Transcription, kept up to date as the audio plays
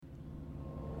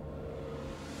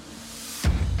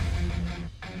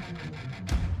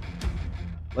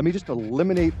Let me just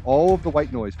eliminate all of the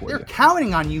white noise for you. They're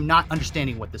counting on you not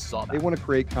understanding what this is all about. They want to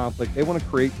create conflict. They want to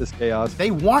create this chaos.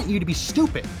 They want you to be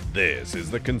stupid. This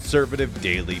is the Conservative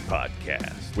Daily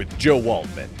Podcast with Joe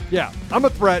Waldman. Yeah, I'm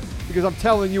a threat because I'm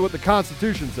telling you what the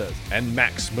Constitution says. And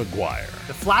Max McGuire.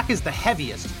 The flak is the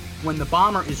heaviest when the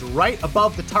bomber is right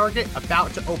above the target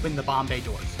about to open the bomb bay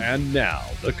doors. And now,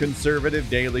 the Conservative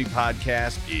Daily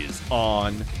Podcast is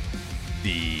on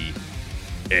the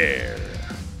air.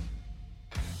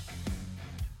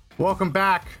 Welcome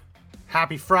back.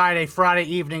 Happy Friday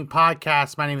evening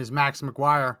podcast. My name is Max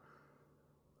McGuire.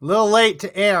 A little late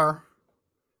to air.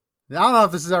 I don't know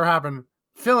if this has ever happened.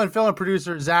 Fill-in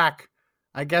producer Zach,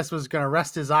 I guess, was going to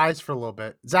rest his eyes for a little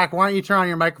bit. Zach, why don't you turn on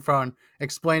your microphone,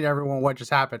 explain to everyone what just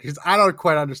happened? Because I don't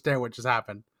quite understand what just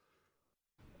happened.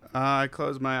 I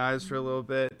closed my eyes for a little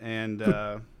bit, and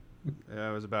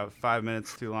it was about 5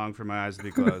 minutes too long for my eyes to be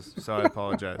closed, so I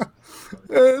apologize.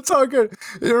 It's all good.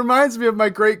 It reminds me of my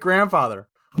great-grandfather.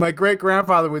 My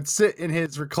great-grandfather would sit in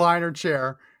his recliner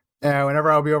chair, and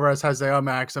whenever I would be over at his house, I'd say, "Oh,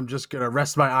 Max, I'm just going to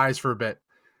rest my eyes for a bit."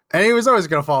 And he was always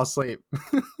going to fall asleep.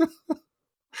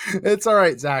 It's all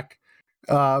right, Zach.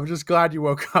 I'm just glad you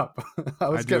woke up. I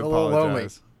was getting a little lonely.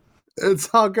 It's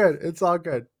all good. It's all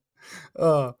good.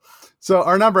 So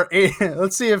our number 8,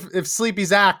 let's see if Sleepy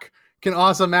Zach can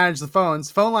also manage the phones.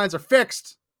 Phone lines are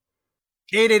fixed.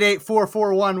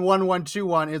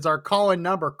 888-441-1121 is our call-in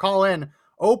number. Call in.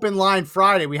 Open line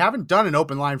Friday. We haven't done an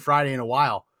open line Friday in a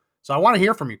while, so I want to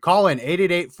hear from you. Call in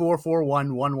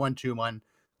 888-441-1121.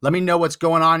 Let me know what's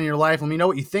going on in your life. Let me know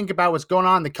what you think about what's going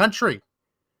on in the country.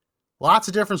 Lots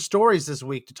of different stories this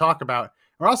week to talk about.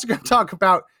 We're also going to talk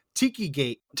about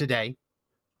TikiGate today.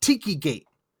 TikiGate.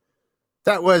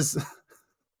 That was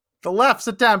the left's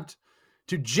attempt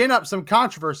to gin up some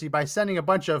controversy by sending a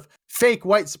bunch of fake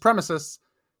white supremacists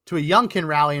to a Youngkin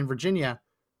rally in Virginia,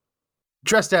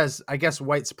 dressed as, I guess,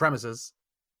 white supremacists,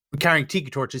 carrying tiki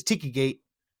torches, TikiGate.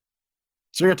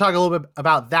 So we're going to talk a little bit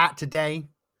about that today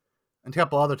and a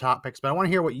couple other topics, but I want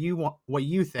to hear what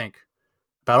you think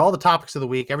about all the topics of the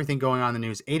week, everything going on in the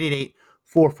news.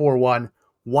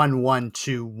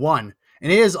 888-441-1121.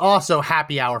 And it is also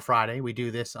Happy Hour Friday. We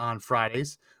do this on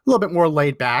Fridays, a little bit more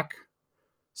laid back.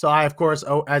 So I, of course,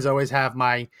 as always, have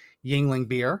my Yingling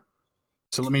beer.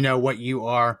 So let me know what you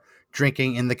are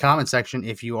drinking in the comment section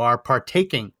if you are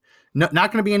partaking. No,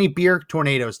 not going to be any beer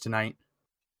tornadoes tonight.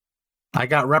 I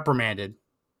got reprimanded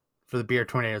for the beer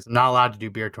tornadoes. I'm not allowed to do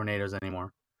beer tornadoes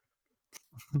anymore.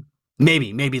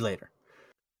 maybe later.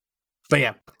 But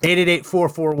yeah,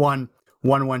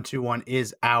 888-441-1121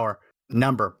 is our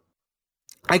number.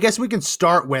 I guess we can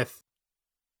start with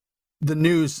the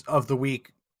news of the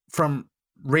week from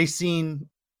Racine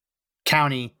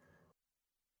County,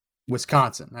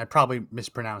 Wisconsin. I probably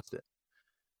mispronounced it.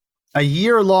 A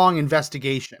year-long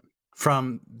investigation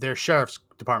from their sheriff's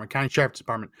department, county sheriff's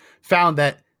department, found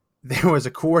that there was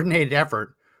a coordinated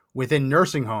effort within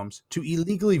nursing homes to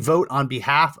illegally vote on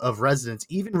behalf of residents,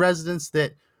 even residents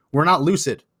that were not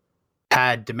lucid,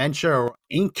 had dementia, or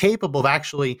incapable of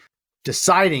actually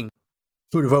deciding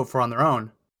who to vote for on their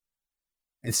own.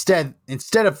 Instead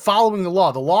of following the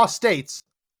law states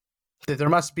that there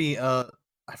must be I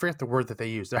forget the word that they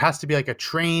use. There has to be like a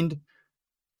trained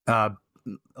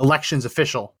elections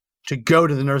official to go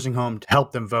to the nursing home to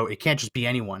help them vote. It can't just be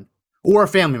anyone or a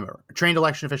family member, a trained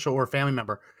election official or a family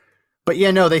member. But yeah,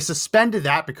 no, they suspended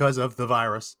that because of the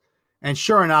virus. And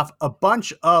sure enough, a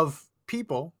bunch of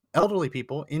people, elderly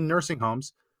people in nursing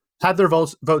homes, had their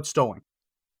votes stolen,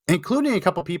 including a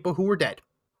couple people who were dead,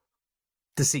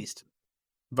 deceased,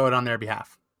 vote on their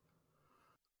behalf.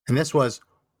 And this was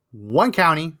one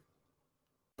county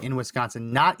in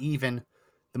Wisconsin, not even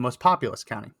the most populous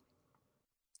county.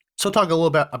 So talk a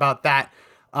little bit about that.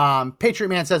 Patriot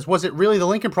Man says, was it really the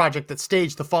Lincoln Project that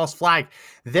staged the false flag?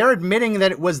 They're admitting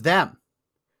that it was them.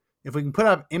 If we can put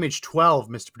up image 12,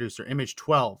 Mr. Producer, image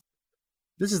 12.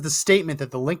 This is the statement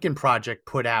that the Lincoln Project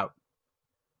put out.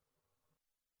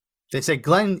 They say,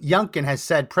 Glenn Youngkin has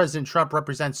said President Trump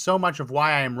represents so much of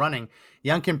why I am running.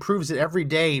 Youngkin proves it every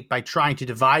day by trying to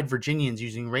divide Virginians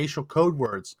using racial code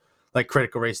words like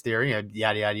critical race theory,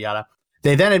 yada, yada, yada.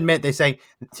 They then admit, they say,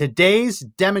 today's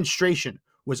demonstration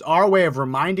was our way of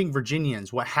reminding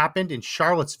Virginians what happened in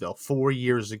Charlottesville 4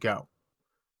 years ago.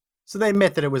 So they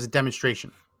admit that it was a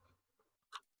demonstration.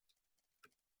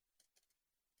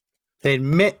 They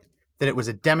admit that it was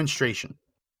a demonstration.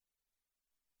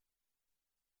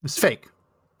 It was fake.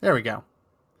 There we go.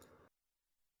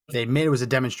 They admit it was a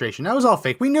demonstration. That was all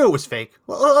fake. We knew it was fake.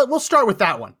 Well, we'll start with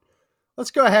that one. Let's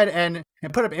go ahead and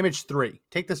put up image 3.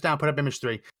 Take this down, put up image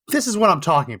 3. This is what I'm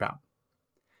talking about.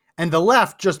 And the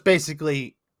left just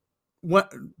basically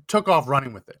took off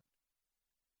running with it.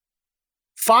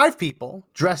 5 people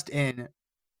dressed in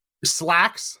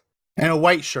slacks and a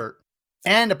white shirt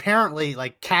and apparently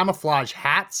like camouflage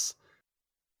hats,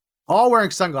 all wearing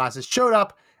sunglasses, showed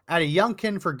up at a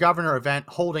Youngkin for Governor event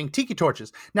holding tiki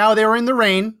torches. Now, they were in the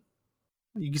rain.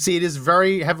 You can see it is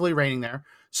very heavily raining there.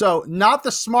 So not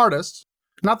the smartest,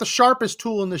 not the sharpest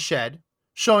tool in the shed,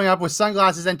 showing up with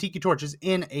sunglasses and tiki torches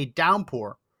in a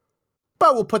downpour.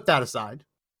 But we'll put that aside.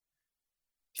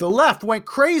 The left went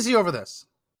crazy over this.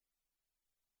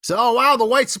 So, oh wow, the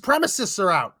white supremacists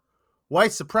are out.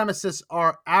 White supremacists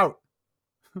are out.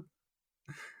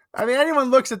 I mean, anyone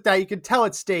looks at that, you can tell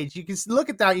it's staged. You can look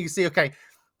at that, you can see, okay,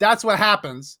 that's what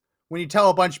happens when you tell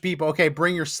a bunch of people, okay,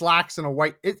 bring your slacks and a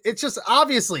white. It's just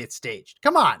obviously it's staged.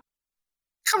 Come on.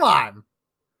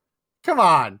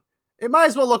 It might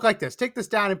as well look like this. Take this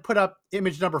down and put up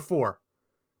image number 4.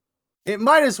 It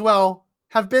might as well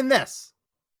have been this.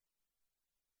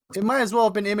 It might as well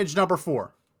have been image number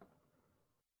 4.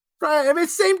 Right? I mean,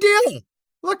 same deal.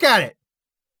 Look at it.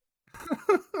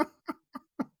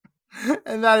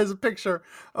 And that is a picture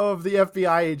of the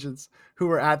FBI agents who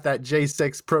were at that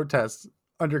J6 protest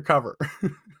undercover.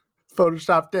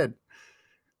 Photoshopped in.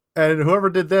 And whoever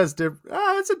did this did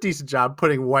it's a decent job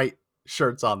putting white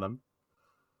shirts on them.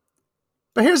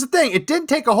 But here's the thing. It didn't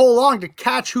take a whole long to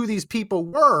catch who these people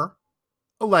were,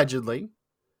 allegedly.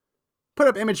 Put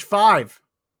up image 5.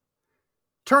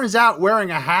 Turns out wearing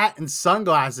a hat and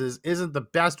sunglasses isn't the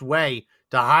best way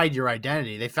to hide your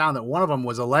identity. They found that one of them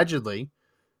was allegedly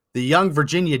the Young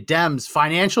Virginia Dems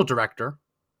financial director.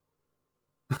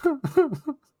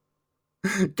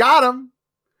 Got him.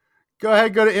 Go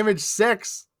ahead, go to image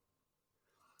 6.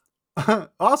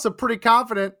 Also pretty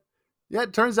confident. Yeah,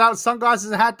 it turns out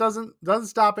sunglasses and hat doesn't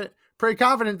stop it. Pretty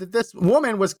confident that this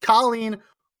woman was Colleen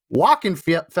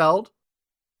Walkenfeld.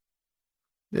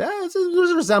 Yeah, there's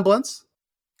a resemblance.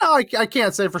 No, I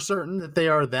can't say for certain that they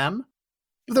are them.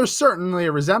 There's certainly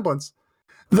a resemblance.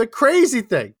 The crazy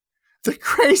thing.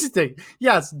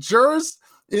 Yes, jurors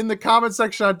in the comment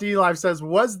section on DLive says,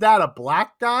 was that a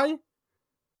black guy?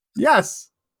 Yes.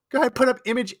 Go ahead, put up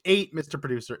image 8, Mr.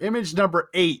 Producer. Image number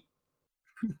 8.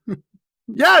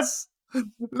 Yes.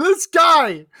 This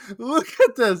guy. Look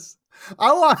at this.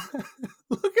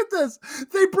 Look at this.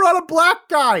 They brought a black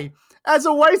guy as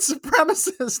a white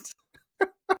supremacist.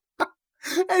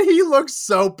 And he looks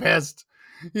so pissed.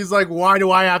 He's like, why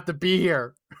do I have to be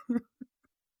here?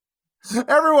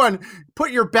 Everyone,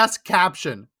 put your best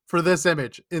caption for this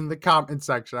image in the comment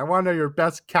section. I want to know your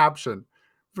best caption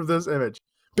for this image.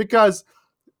 Because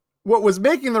what was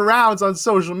making the rounds on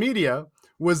social media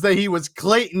was that he was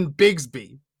Clayton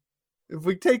Bigsby. If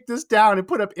we take this down and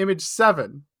put up image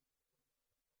 7.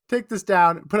 Take this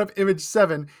down and put up image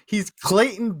 7. He's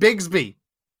Clayton Bigsby.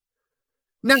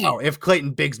 Now, if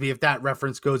that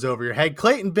reference goes over your head,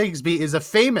 Clayton Bigsby is a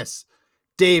famous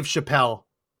Dave Chappelle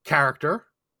character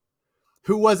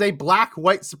who was a black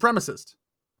white supremacist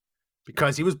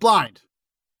because he was blind.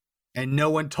 And no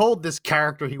one told this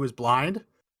character he was blind,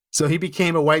 so he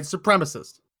became a white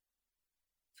supremacist.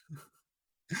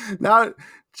 Now,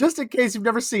 just in case you've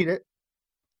never seen it,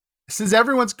 since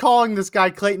everyone's calling this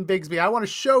guy Clayton Bigsby, I want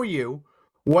to show you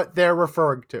what they're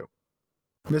referring to.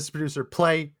 Mr. Producer,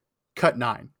 play cut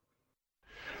 9.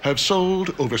 Have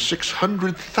sold over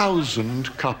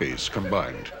 600,000 copies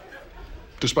combined.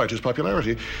 Despite his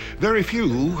popularity, very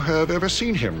few have ever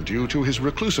seen him due to his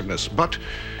reclusiveness, but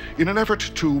in an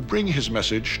effort to bring his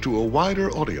message to a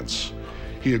wider audience,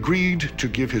 he agreed to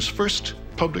give his first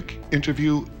public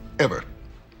interview ever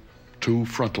to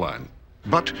Frontline.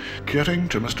 But getting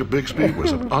to Mr. Bigsby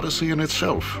was an odyssey in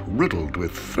itself, riddled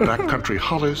with backcountry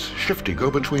hollies, shifty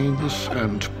go-betweens,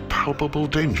 and palpable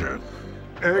danger.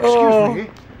 Excuse me.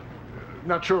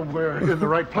 Not sure we're in the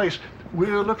right place.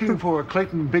 We're looking for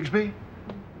Clayton Bigsby.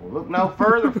 Well, look no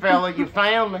further, fella. You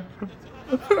found me.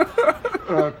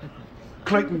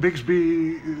 Clayton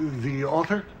Bigsby, the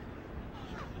author?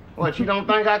 What, you don't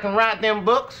think I can write them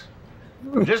books?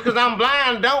 Just because I'm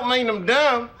blind don't mean I'm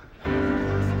dumb.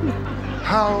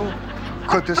 How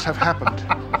could this have happened?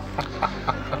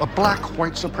 A black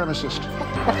white supremacist.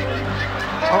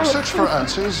 Our search for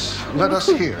answers led us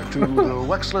here to the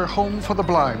Wexler Home for the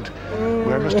Blind,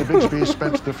 where Mr. Bigsby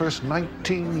spent the first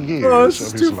 19 years of his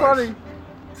life. This is too funny.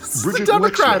 Bridget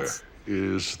Wexler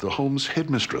is the home's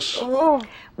headmistress. Oh.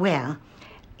 Well,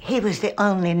 he was the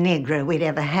only Negro we'd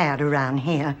ever had around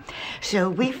here. So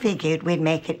we figured we'd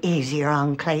make it easier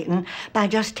on Clayton by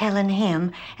just telling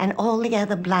him and all the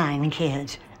other blind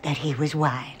kids that he was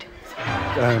white.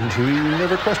 And he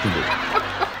never questioned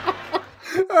it.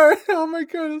 Oh my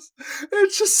goodness.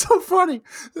 It's just so funny.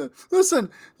 Listen,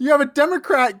 you have a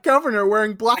Democrat governor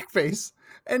wearing blackface,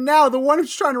 and now the one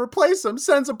who's trying to replace him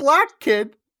sends a black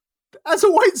kid as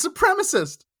a white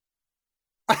supremacist.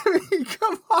 I mean,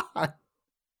 come on.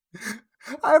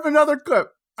 I have another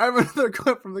clip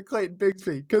from the Clayton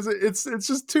Bigsby because it's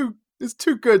just too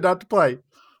good not to play.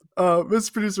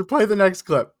 Mr. Producer, play the next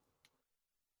clip.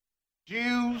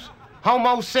 Jews,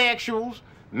 homosexuals,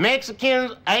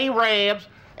 Mexicans, Arabs,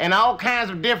 and all kinds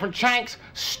of different chanks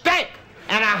stink,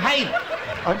 and I hate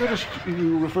it. I noticed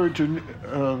you referred to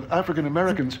African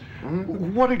Americans.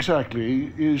 What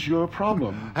exactly is your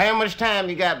problem? How much time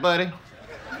you got, buddy?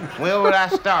 Where would I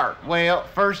start? Well,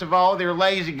 first of all, they're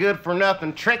lazy,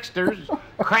 good-for-nothing tricksters,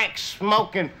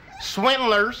 crack-smoking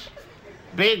swindlers,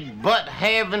 big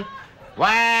butt-having,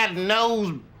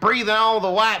 wide-nose breathing all the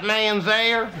white man's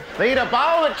air. They eat up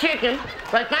all the chicken.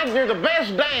 They think they're the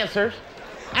best dancers,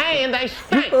 and they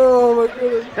stink. Oh my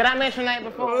goodness. Did I mention that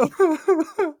before?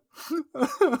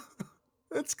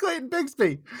 It's Clayton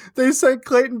Bigsby. They sent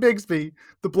Clayton Bigsby,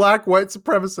 the black white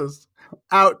supremacist,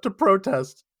 out to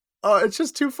protest. Oh, it's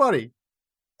just too funny.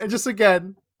 And just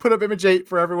again, put up image 8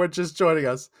 for everyone just joining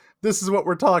us. This is what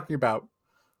we're talking about.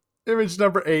 Image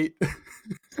number 8.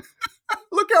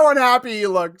 Look how unhappy he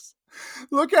looks.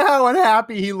 Look at how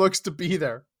unhappy he looks to be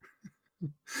there.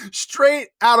 Straight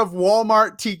out of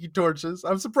Walmart tiki torches.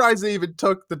 I'm surprised they even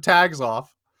took the tags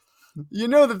off. You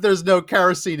know that there's no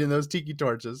kerosene in those tiki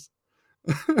torches.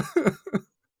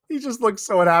 He just looks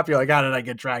so unhappy. Like, how did I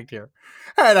get dragged here?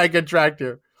 How did I get dragged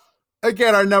here?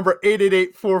 Again, our number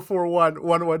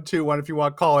 888-441-1121 if you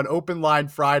want to call an open line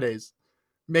Fridays.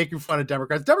 Making fun of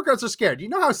Democrats. Democrats are scared. Do you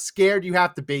know how scared you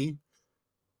have to be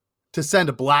to send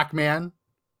a black man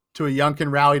to a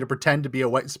Youngkin rally to pretend to be a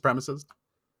white supremacist?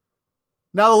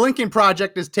 Now, the Lincoln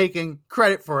Project is taking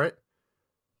credit for it,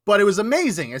 but it was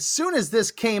amazing. As soon as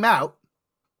this came out,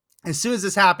 as soon as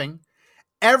this happened,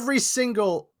 every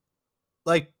single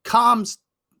comms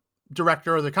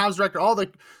director or the comms director, all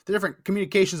the different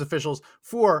communications officials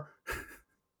for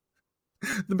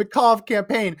the McAuliffe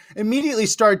campaign immediately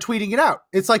started tweeting it out.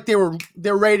 It's like they were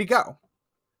ready to go.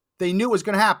 They knew it was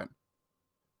going to happen.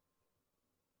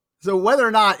 So whether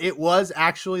or not it was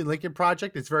actually Lincoln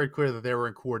Project, it's very clear that they were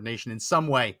in coordination in some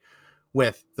way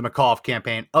with the McAuliffe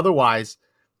campaign. Otherwise,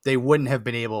 they wouldn't have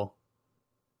been able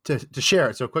to share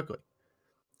it so quickly.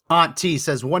 Aunt T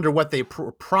says, wonder what they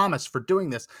promised for doing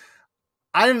this.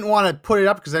 I didn't want to put it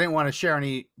up because I didn't want to share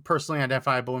any personally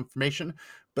identifiable information,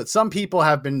 but some people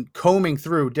have been combing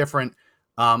through different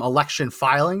election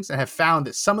filings and have found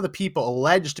that some of the people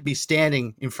alleged to be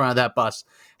standing in front of that bus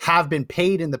have been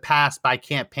paid in the past by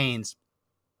campaigns,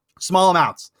 small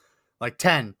amounts, like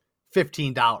 $10,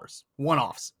 $15,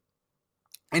 one-offs.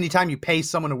 Anytime you pay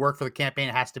someone to work for the campaign,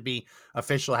 it has to be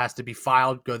official, it has to be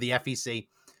filed, go to the FEC.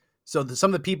 So some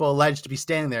of the people alleged to be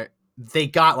standing there, they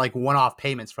got like one-off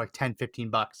payments for like $10,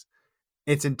 $15.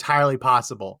 It's entirely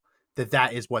possible that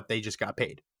that is what they just got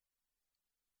paid.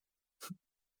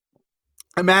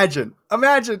 Imagine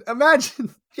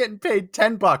getting paid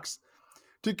 $10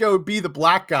 to go be the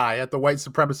black guy at the white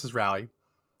supremacist rally,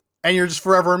 and you're just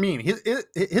forever a meme.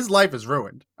 His life is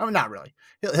ruined. I mean, not really.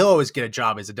 He'll always get a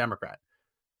job as a Democrat,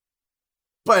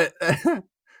 but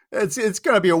it's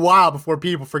going to be a while before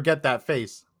people forget that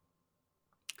face.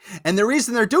 And the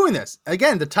reason they're doing this,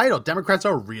 again, the title, Democrats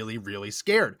are really, really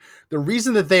scared. The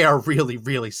reason that they are really,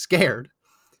 really scared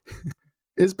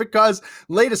is because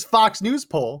latest Fox News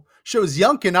poll shows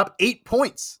Youngkin up 8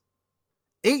 points.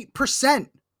 8%.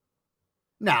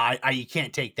 Now, you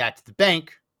can't take that to the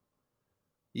bank.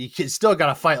 You still got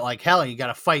to fight like hell. You got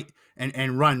to fight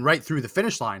and run right through the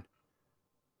finish line.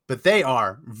 But they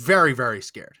are very, very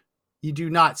scared. You do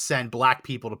not send black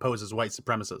people to pose as white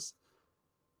supremacists.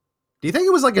 Do you think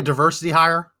it was like a diversity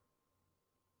hire?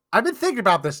 I've been thinking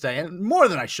about this today, and more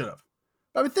than I should have.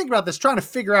 I've been thinking about this, trying to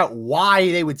figure out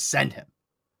why they would send him.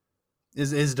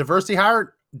 Is diversity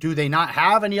hire? Do they not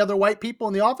have any other white people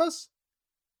in the office?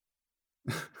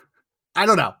 I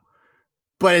don't know.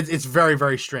 But it's very,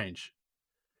 very strange.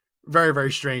 Very,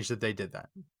 very strange that they did that.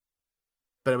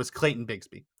 But it was Clayton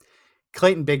Bigsby.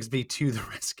 Clayton Bigsby to the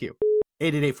rescue.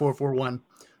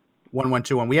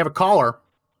 888-441-1121. We have a caller.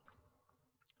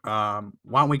 Why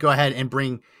don't we go ahead and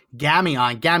bring Gammy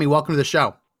on? Gammy, welcome to the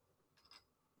show.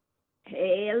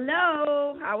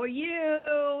 Hello. How are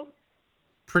you?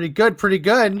 Pretty good, pretty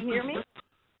good. Can you hear me?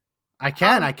 I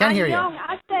can hear you. Young,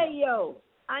 I say yo.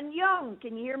 I'm young.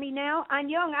 Can you hear me now? I'm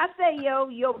young. I say yo.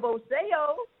 Yo bo say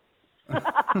yo.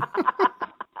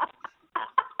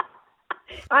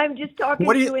 I'm just talking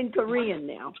to you in Korean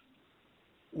now.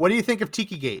 What do you think of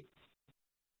TikiGate?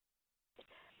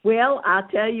 Well, I'll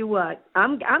tell you what.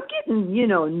 I'm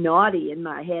getting, naughty in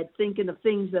my head, thinking of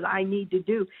things that I need to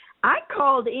do. I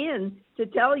called in to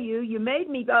tell you. You made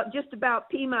me just about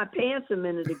pee my pants a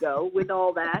minute ago with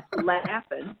all that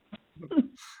laughing.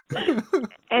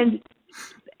 and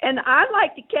I'd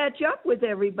like to catch up with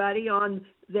everybody on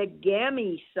the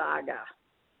Gammy saga.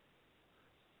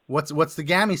 What's the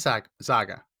Gammy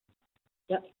saga?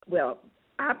 Yeah, well,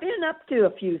 I've been up to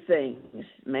a few things,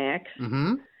 Max.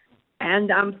 Mm-hmm.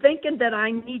 And I'm thinking that I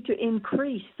need to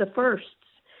increase the firsts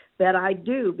that I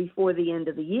do before the end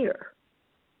of the year.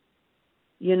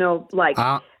 You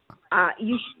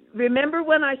remember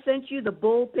when I sent you the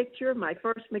bull picture, my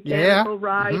first mechanical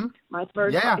ride, my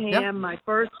first ham, my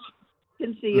first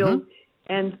concealed,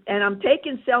 and I'm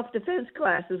taking self-defense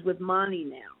classes with Monty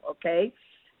now, okay?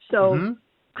 So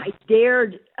I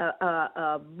dared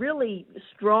a really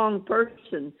strong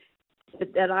person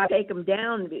that I take them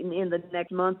down in the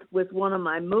next month with one of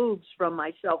my moves from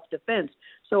my self-defense.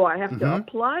 So I have to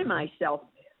apply myself.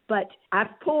 But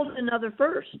I've pulled another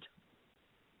first.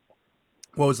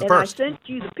 What was the first? I sent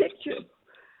you the picture.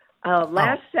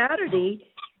 Last Saturday,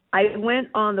 I went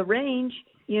on the range,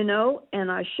 and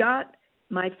I shot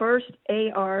my first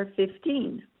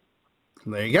AR-15.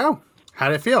 There you go. How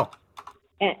did it feel?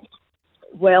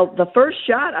 Well, the first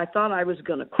shot, I thought I was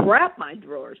going to crap my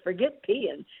drawers. Forget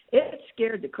peeing. It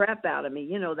scared the crap out of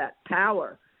me, that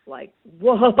power. Like,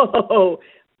 whoa.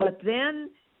 But then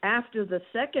after the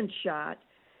second shot,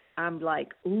 I'm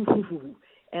like, ooh.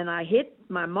 And I hit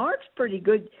my marks pretty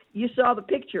good. You saw the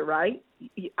picture, right?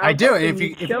 I do. And if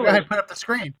you go ahead and put up the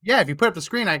screen. Yeah, if you put up the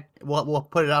screen, we'll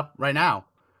put it up right now.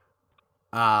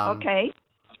 Okay.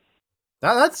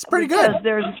 That's pretty good.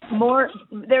 There's more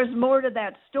to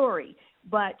that story.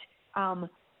 But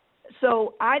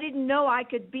so I didn't know I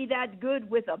could be that good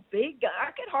with a big gun.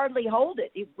 I could hardly hold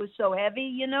it. It was so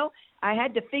heavy, I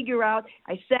had to figure out.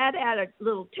 I sat at a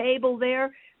little table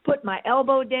there, put my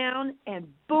elbow down,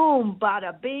 and boom,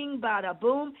 bada bing, bada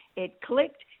boom, it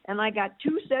clicked, and I got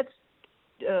two sets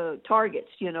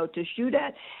targets, to shoot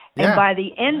at. Yeah. And by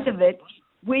the end of it,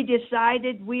 we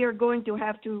decided we are going to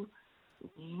have to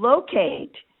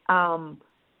locate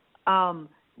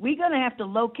we're going to have to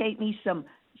locate me some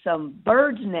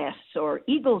birds' nests or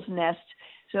eagles' nests.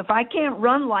 So if I can't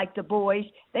run like the boys,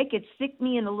 they could stick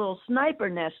me in a little sniper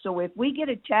nest. So if we get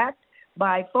attacked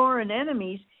by foreign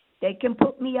enemies, they can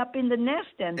put me up in the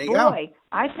nest. And boy,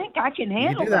 I think I can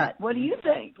handle that. What do you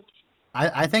think?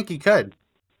 I think you could.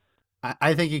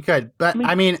 I think you could. But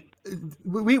I mean,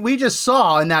 we just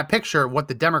saw in that picture what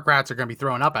the Democrats are going to be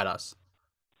throwing up at us.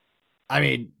 I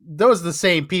mean, those are the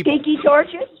same people. Tiki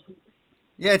torches?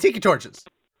 Yeah, tiki torches.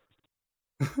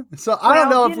 So I don't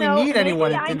know if we need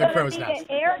anyone in the crow's nest. I need an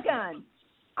air gun.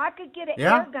 I could get an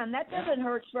air gun. That doesn't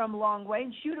hurt from a long way.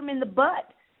 And shoot them in the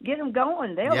butt. Get them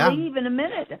going. They'll leave in a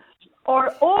minute.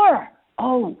 Or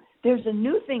there's a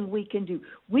new thing we can do.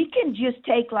 We can just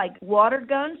take like water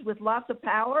guns with lots of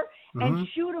power and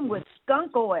shoot them with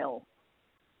skunk oil.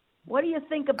 What do you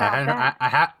think about that?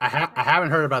 I haven't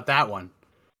heard about that one,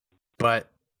 but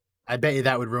I bet you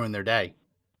that would ruin their day.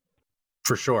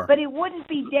 For sure. But it wouldn't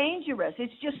be dangerous.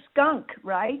 It's just skunk,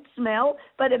 right? Smell,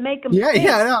 but it make them stink.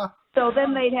 Yeah. So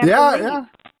then they'd have to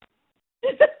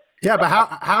leave. Yeah, but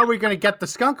how are we going to get the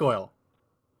skunk oil?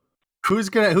 Who's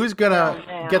gonna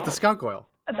get the skunk oil?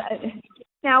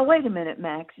 Now wait a minute,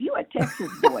 Max. You a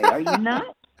Texas boy, are you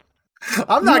not?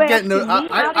 I'm not getting no.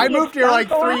 I moved here like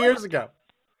 3 years ago.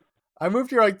 I've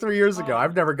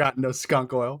never gotten no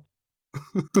skunk oil.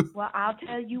 Well, I'll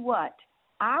tell you what.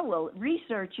 I will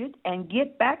research it and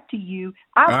get back to you.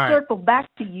 I'll circle back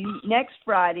to you next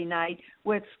Friday night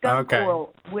with skunk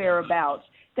oil whereabouts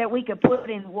that we could put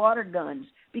in water guns.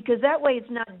 Because that way it's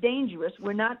not dangerous.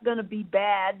 We're not going to be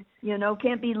bad,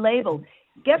 can't be labeled.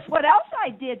 Guess what else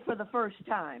I did for the first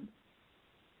time?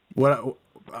 What?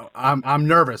 I'm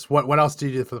nervous. What else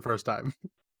did you do for the first time?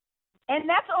 And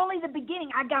that's only the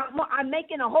beginning. I got more. I'm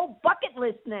making a whole bucket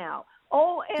list now.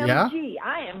 OMG,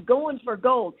 I am going for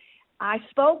gold. I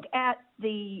spoke at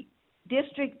the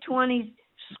District 20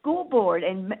 school board,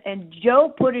 and Joe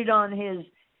put it on his.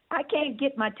 I can't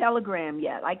get my telegram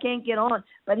yet. I can't get on,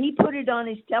 but he put it on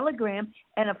his telegram,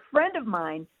 and a friend of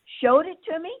mine showed it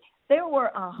to me. There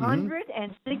were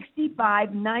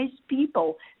 165 nice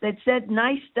people that said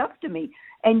nice stuff to me.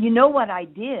 And you know what I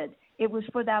did? It was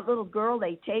for that little girl.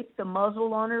 They taped the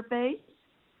muzzle on her face.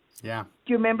 Yeah.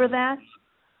 Do you remember that?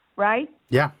 Right?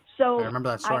 Yeah. So I remember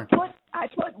that story. I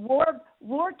put war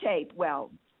tape,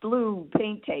 blue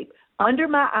paint tape, under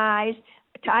my eyes,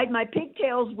 tied my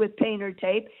pigtails with painter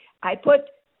tape. I put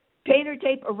painter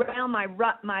tape around my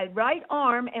right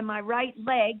arm and my right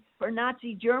leg for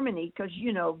Nazi Germany, because,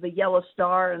 you know, the Yellow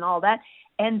Star and all that.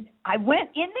 And I went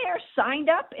in there, signed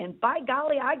up, and by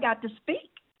golly, I got to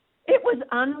speak. It was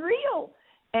unreal.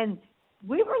 And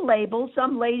we were labeled.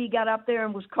 Some lady got up there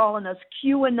and was calling us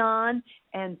QAnon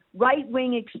and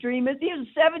right-wing extremists. He was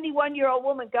a 71-year-old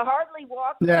woman, could hardly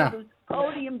walk to the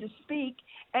podium to speak,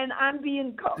 and I'm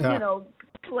being, you know,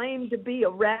 claimed to be a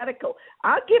radical.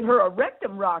 I'll give her a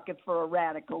rectum rocket for a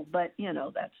radical, but, you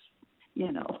know, that's,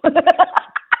 you know.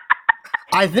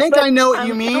 I think I know what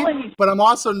you mean, but I'm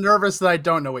also nervous that I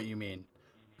don't know what you mean.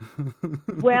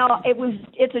 Well,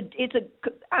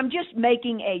 I'm just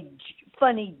making a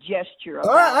funny gesture.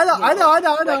 About,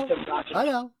 I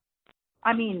know.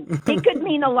 I mean, it could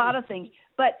mean a lot of things,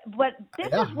 but this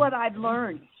is what I've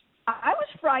learned. I was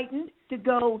frightened to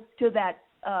go to that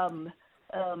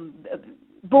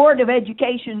board of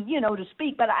education, you know, to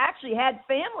speak, but I actually had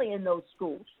family in those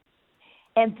schools.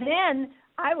 And then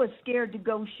I was scared to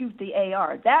go shoot the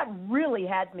AR. That really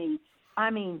had me.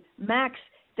 I mean, Max,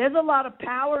 there's a lot of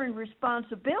power and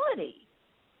responsibility,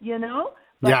 you know?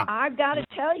 But I've got to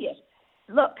tell you,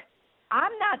 look,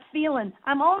 I'm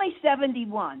only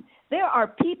 71. There are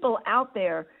people out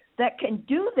there that can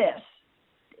do this,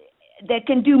 that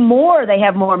can do more. They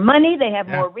have more money. They have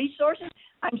more resources.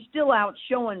 I'm still out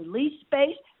showing lease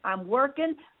space. I'm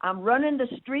working. I'm running the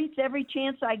streets every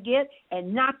chance I get,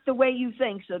 and not the way you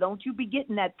think. So don't you be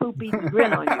getting that poop-eating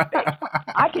grin on your face.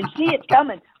 I can see it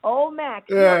coming. Oh, Max,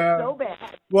 you're so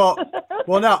bad. Well,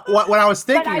 no. What I was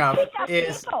thinking of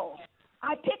is...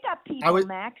 I pick up people,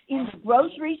 Max, in the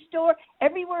grocery store.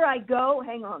 Everywhere I go,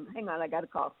 hang on, I got a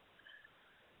cough.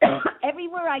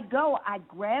 Everywhere I go, I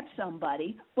grab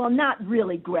somebody. Well, not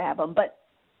really grab them, but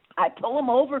I pull them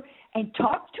over and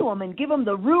talk to them and give them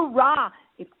the roo-rah.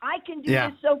 If I can do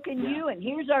this, so can you. And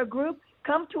here's our group.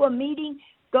 Come to a meeting.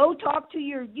 Go talk to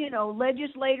your, you know,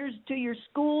 legislators, to your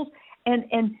schools. And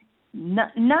 9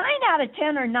 out of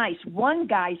 10 are nice. One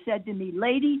guy said to me,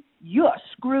 "Lady, you're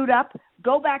screwed up.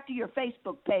 Go back to your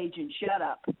Facebook page and shut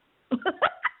up."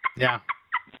 Yeah.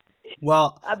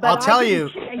 Well, I'll tell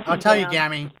you,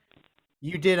 Gammy,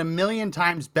 you did a million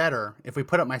times better if we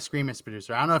put up my screen, Mr.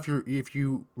 Producer. I don't know if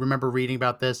you remember reading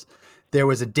about this. There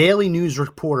was a Daily News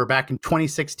reporter back in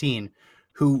 2016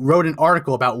 who wrote an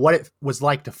article about what it was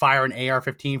like to fire an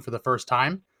AR-15 for the first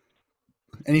time.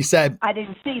 And he said, I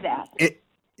didn't see that.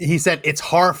 He said, it's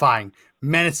horrifying,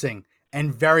 menacing,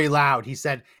 and very loud. He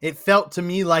said, it felt to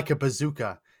me like a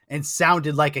bazooka and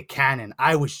sounded like a cannon.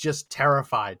 I was just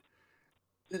terrified.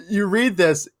 You read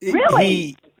this.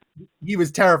 Really? He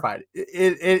was terrified.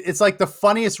 It's like the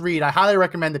funniest read. I highly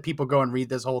recommend that people go and read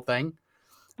this whole thing.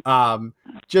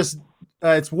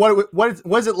 It's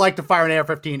what is it like to fire an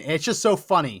AR-15? It's just so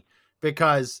funny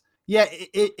because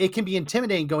it can be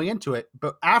intimidating going into it,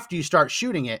 but after you start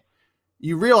shooting it,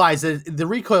 you realize that the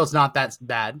recoil is not that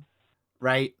bad,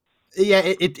 right? Yeah,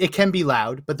 it can be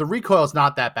loud, but the recoil is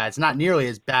not that bad. It's not nearly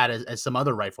as bad as some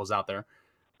other rifles out there.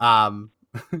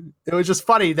 It was just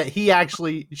funny that he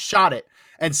actually shot it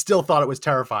and still thought it was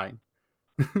terrifying.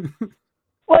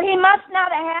 Well, he must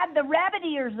not have had the rabbit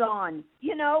ears on.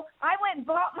 You know, I went and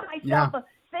bought myself a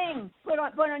thing, put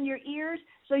on your ears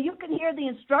so you can hear the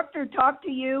instructor talk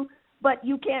to you, but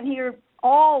you can't hear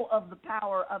all of the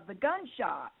power of the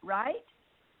gunshot, right?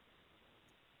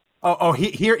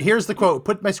 Here's the quote.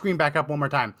 Put my screen back up one more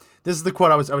time. This is the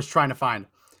quote I was trying to find.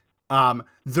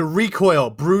 The recoil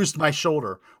bruised my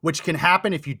shoulder, which can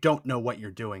happen if you don't know what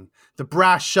you're doing. The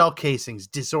brass shell casings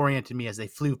disoriented me as they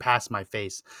flew past my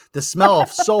face. The smell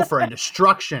of sulfur and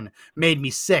destruction made me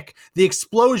sick. The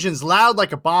explosions, loud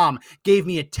like a bomb, gave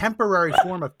me a temporary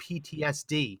form of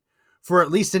PTSD. For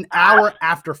at least an hour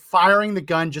after firing the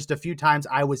gun just a few times,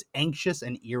 I was anxious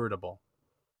and irritable.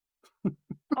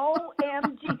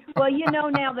 OMG. Well, you know,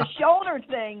 now the shoulder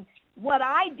thing, what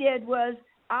I did was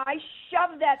I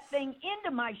shoved that thing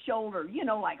into my shoulder, you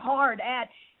know, like hard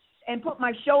and put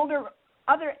my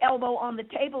other elbow on the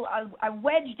table. I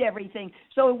wedged everything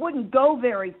so it wouldn't go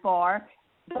very far.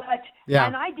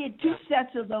 And I did 2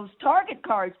 sets of those target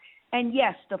cards. And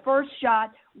yes, the first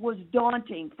shot was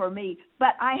daunting for me,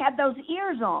 but I had those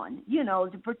ears on, you know,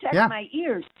 to protect my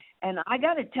ears. And I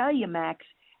got to tell you, Max,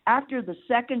 after the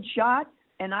second shot,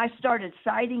 and I started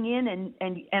sighting in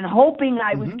and hoping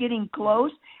I was getting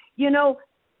close, you know,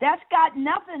 that's got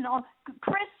nothing on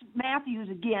Chris Matthews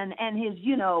again and his,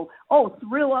 you know,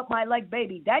 thrill up my leg,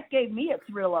 baby. That gave me a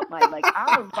thrill up my leg.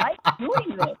 I was like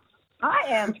doing this. I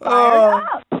am fired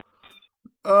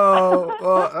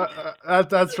up.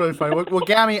 That's really funny. Well,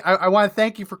 Gammy, I want to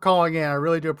thank you for calling in. I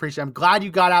really do appreciate it. I'm glad you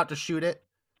got out to shoot it.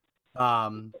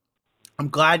 I'm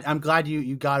I'm glad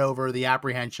you got over the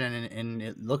apprehension, and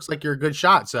it looks like you're a good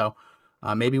shot. So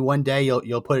maybe one day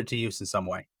you'll put it to use in some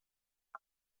way.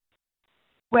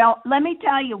 Well, let me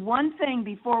tell you one thing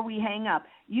before we hang up.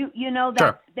 You know that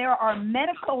Sure. there are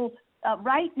medical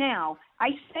right now. I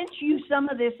sent you some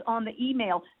of this on the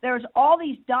email. There's all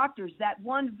these doctors. That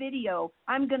one video,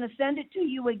 I'm going to send it to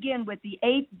you again with the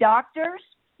 8 doctors,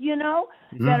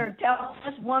 that are telling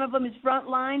us. One of them is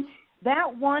Frontline.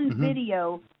 That one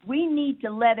video, we need to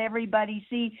let everybody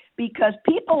see, because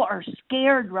people are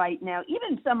scared right now,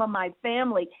 even some of my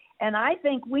family. And I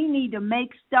think we need to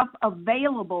make stuff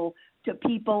available to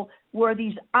people where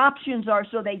these options are,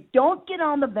 so they don't get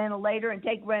on the ventilator and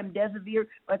take remdesivir,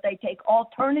 but they take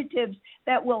alternatives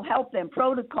that will help them.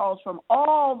 Protocols from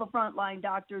all the frontline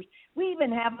doctors. We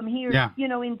even have them here,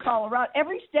 in Colorado.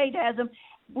 Every state has them.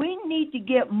 We need to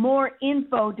get more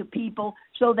info to people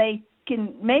so they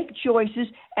can make choices,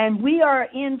 and we are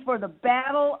in for the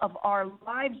battle of our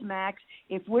lives, Max.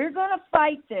 If we're going to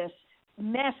fight this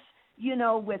mess,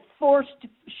 with forced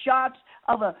shots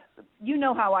of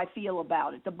how I feel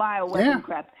about it, the bioweapon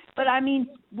crap. But I mean,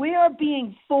 we are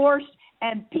being forced,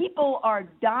 and people are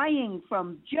dying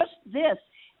from just this.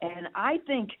 And I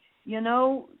think,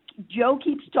 Joe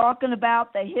keeps talking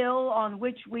about the hill on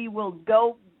which we will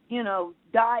go,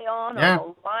 die on, or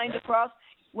the line to cross.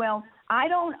 Well, I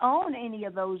don't own any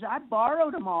of those. I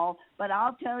borrowed them all. But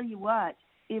I'll tell you what,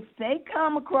 if they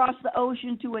come across the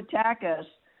ocean to attack us,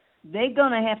 they're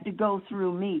going to have to go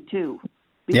through me too,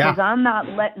 because I'm not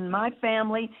letting my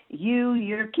family,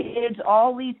 your kids,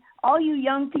 all you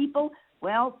young people,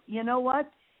 well, you know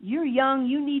what? You're young,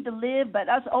 you need to live, but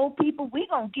us old people, we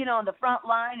going to get on the front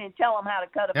line and tell them how to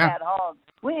cut a fat hog.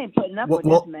 We ain't putting up with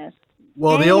this mess.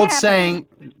 Well, the old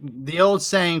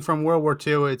saying from World War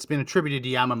II, it's been attributed to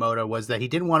Yamamoto, was that he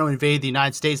didn't want to invade the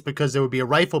United States because there would be a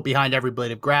rifle behind every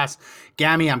blade of grass.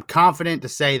 Gammy, I'm confident to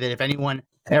say that if anyone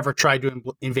ever tried to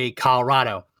invade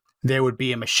Colorado, there would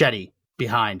be a machete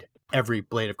behind every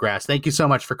blade of grass. Thank you so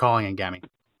much for calling in, Gammy.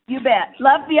 You bet.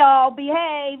 Love y'all.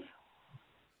 Behave.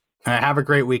 Have a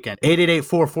great weekend.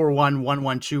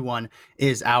 888-441-1121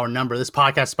 is our number. This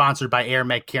podcast is sponsored by Air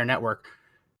Med Care Network.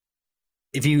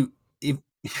 Sorry,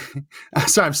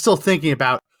 I'm still thinking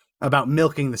about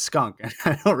milking the skunk.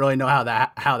 I don't really know how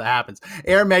that happens.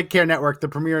 Air Med Care Network, the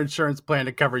premier insurance plan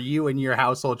to cover you and your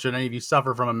household should any of you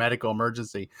suffer from a medical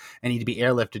emergency and need to be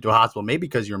airlifted to a hospital, maybe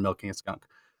because you're milking a skunk.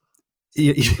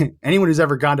 Anyone who's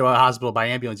ever gone to a hospital by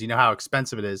ambulance, you know how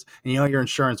expensive it is, and your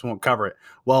insurance won't cover it.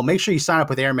 Well, make sure you sign up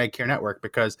with Air Med Care Network,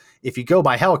 because if you go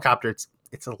by helicopter, it's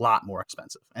a lot more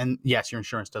expensive. And yes, your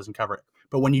insurance doesn't cover it.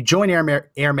 But when you join Air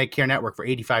Med Care Network for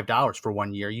 $85 for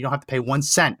 1 year, you don't have to pay 1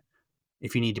 cent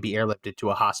if you need to be airlifted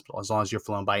to a hospital, as long as you're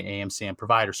flown by an AMCM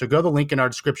provider. So go to the link in our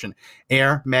description,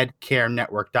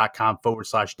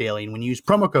 airmedcarenetwork.com/daily. And when you use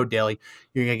promo code daily,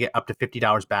 you're going to get up to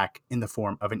 $50 back in the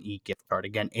form of an e-gift card.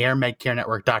 Again,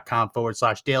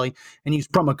 airmedcarenetwork.com/daily, and use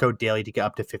promo code daily to get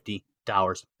up to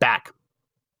 $50 back.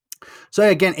 So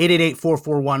again,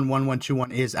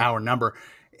 888-441-1121 is our number.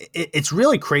 It's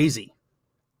really crazy.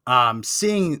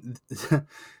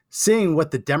 Seeing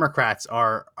what the Democrats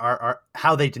are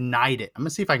how they denied it. I'm gonna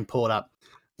see if I can pull it up.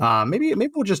 Maybe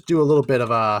we'll just do a little bit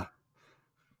of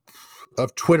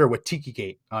Twitter with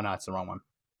TikiGate. Oh no, it's the wrong one.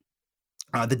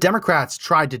 The Democrats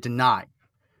tried to deny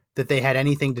that they had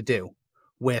anything to do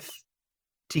with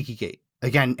TikiGate.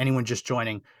 Again, anyone just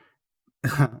joining,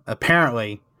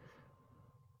 apparently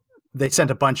they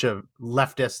sent a bunch of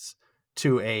leftists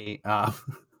to a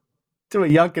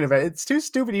Youngkin event. It's too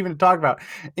stupid even to talk about,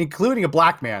 including a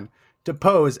black man, to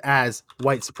pose as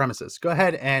white supremacists. Go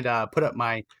ahead and put up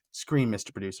my screen,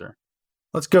 Mr. Producer.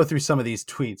 Let's go through some of these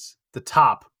tweets. The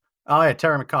top. Oh, yeah,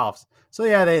 Terry McAuliffe's. So,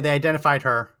 yeah, they identified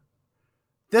her.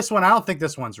 This one, I don't think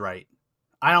this one's right.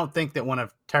 I don't think that one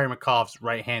of Terry McAuliffe's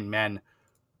right-hand men,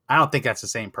 I don't think that's the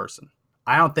same person.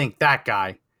 I don't think that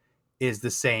guy is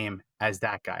the same as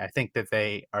that guy. I think that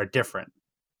they are different.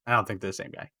 I don't think they're the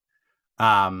same guy.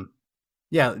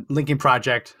 Yeah, Lincoln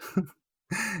Project.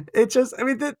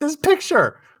 This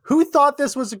picture. Who thought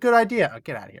this was a good idea? Oh,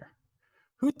 get out of here.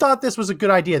 Who thought this was a good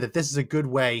idea, that this is a good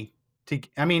way to...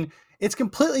 it's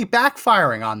completely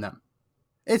backfiring on them.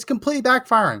 It's completely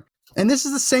backfiring. And this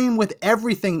is the same with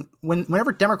everything.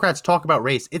 Whenever Democrats talk about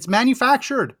race, it's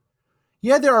manufactured.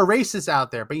 Yeah, there are racists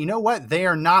out there, but you know what? They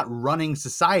are not running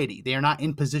society. They are not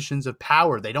in positions of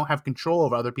power. They don't have control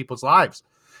over other people's lives.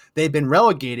 They've been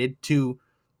relegated to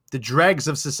the dregs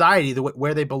of society,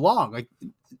 where they belong. Like,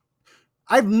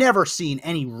 I've never seen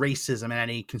any racism at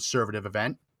any conservative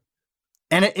event.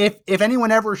 And if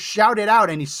anyone ever shouted out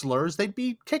any slurs, they'd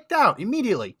be kicked out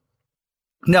immediately.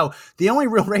 No, the only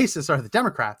real racists are the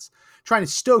Democrats trying to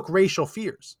stoke racial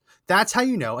fears. That's how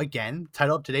you know, again,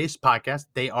 title of today's podcast,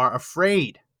 they are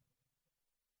afraid.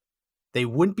 They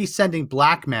wouldn't be sending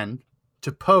black men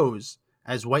to pose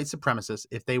as white supremacists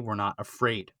if they were not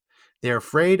afraid. They're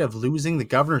afraid of losing the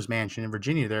governor's mansion in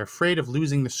Virginia. They're afraid of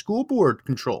losing the school board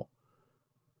control.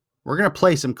 We're going to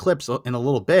play some clips in a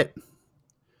little bit.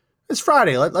 It's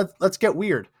Friday. Let's get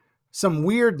weird. Some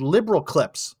weird liberal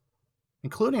clips,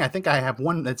 including, I think I have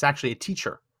one that's actually a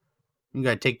teacher. You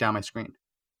got to take down my screen.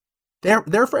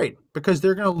 They're afraid because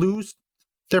they're going to lose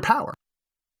their power.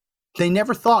 They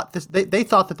never thought this. They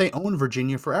thought that they owned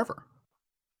Virginia forever.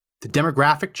 The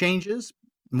demographic changes,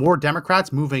 more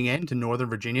Democrats moving into Northern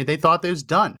Virginia, they thought it was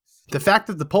done. The fact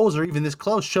that the polls are even this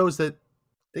close shows that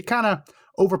they kind of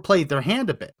overplayed their hand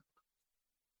a bit.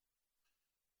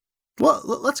 Well,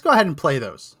 let's go ahead and play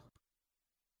those.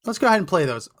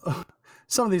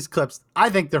 Some of these clips, I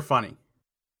think they're funny.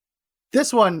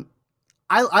 This one,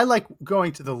 I like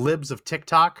going to the libs of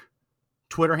TikTok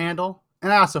Twitter handle,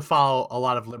 and I also follow a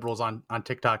lot of liberals on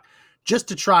TikTok just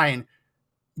to try and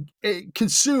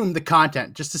consume the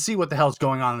content, just to see what the hell's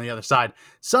going on the other side.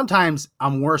 Sometimes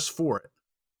I'm worse for it.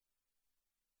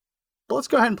 But let's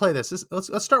go ahead and play this.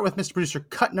 Let's start with Mr. Producer,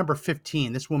 cut number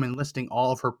 15. This woman listing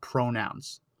all of her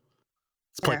pronouns.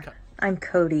 Let's play cut. I'm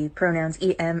Cody. Pronouns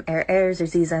em, ers, or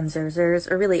zs, em,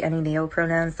 zers, or really any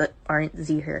neo-pronouns that aren't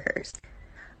z, her, hers.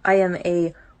 I am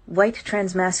a white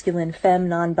transmasculine femme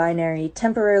non-binary,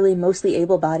 temporarily mostly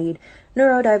able-bodied,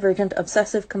 neurodivergent,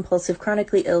 obsessive-compulsive,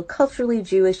 chronically ill, culturally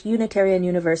Jewish, Unitarian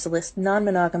Universalist,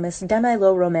 non-monogamous,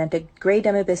 demi-low romantic, gray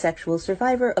demi-bisexual,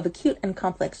 survivor of acute and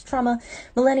complex trauma,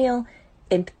 millennial,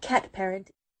 and cat parent.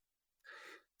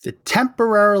 The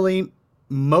temporarily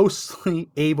mostly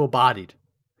able-bodied.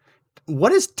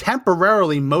 What does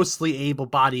temporarily mostly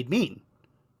able-bodied mean?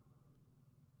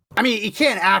 I mean, you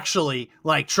can't actually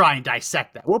try and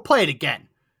dissect that. We'll play it again.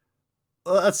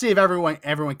 Let's see if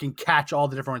everyone can catch all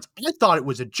the different ones. I thought it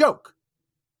was a joke.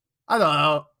 I don't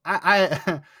know.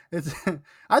 I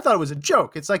thought it was a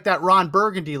joke. It's like that Ron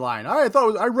Burgundy line. I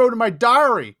wrote in my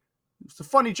diary. It's a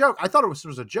funny joke. I thought it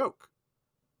was a joke.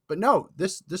 But no,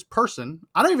 this person,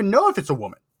 I don't even know if it's a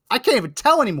woman. I can't even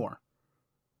tell anymore.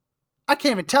 I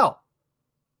can't even tell.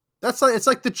 It's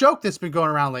like the joke that's been going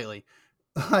around lately.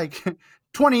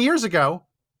 20 years ago,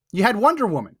 you had Wonder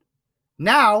Woman.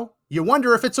 Now, you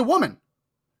wonder if it's a woman.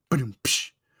 But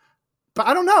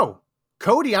I don't know.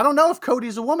 Cody, I don't know if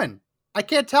Cody's a woman. I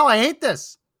can't tell. I hate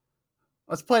this.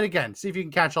 Let's play it again. See if you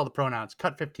can catch all the pronouns.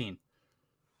 Cut 15.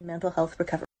 Mental health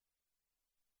recovery.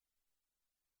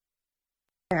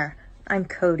 I'm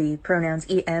Cody. Pronouns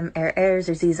em, ers,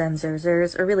 or zs, em,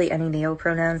 zers, or really any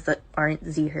neo-pronouns that aren't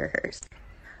z, her, hers.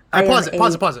 Pause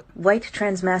it. White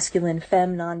transmasculine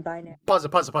femme non-binary. Pause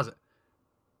it.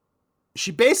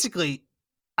 She basically,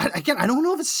 I don't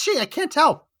know if it's she. I can't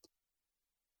tell.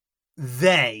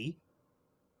 They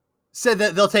said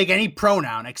that they'll take any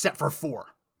pronoun except for 4.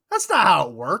 That's not how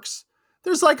it works.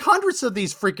 There's hundreds of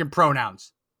these freaking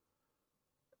pronouns.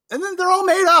 And then they're all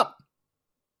made up.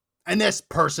 And this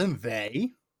person,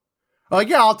 they,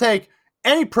 yeah, I'll take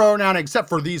any pronoun except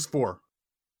for these 4.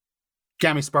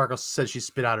 Gammy Sparkles said she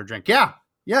spit out her drink. Yeah,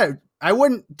 I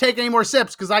wouldn't take any more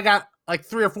sips because I got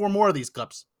 3 or 4 more of these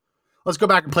clips. Let's go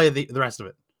back and play the rest of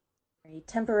it.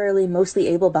 Temporarily mostly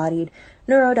able-bodied,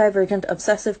 neurodivergent,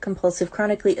 obsessive-compulsive,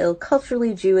 chronically ill,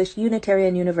 culturally Jewish,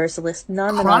 Unitarian Universalist,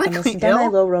 non-monogamous,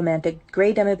 demi-low romantic,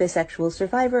 gray demi-bisexual,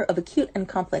 survivor of acute and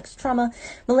complex trauma,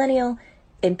 millennial,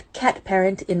 and cat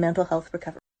parent in mental health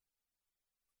recovery.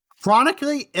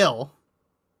 Chronically ill?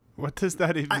 What does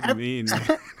that even mean?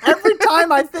 Every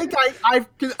time I think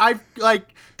I've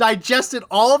digested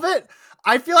all of it,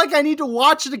 I feel like I need to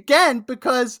watch it again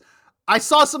because I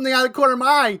saw something out of the corner of my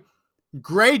eye.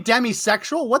 Gray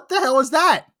demisexual? What the hell is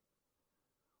that?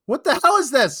 What the hell is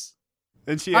this?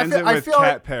 And she ends it with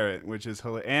cat parrot, which is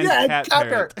hilarious. And cat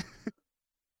parrot.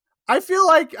 I feel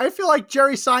like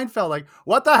Jerry Seinfeld.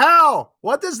 What the hell?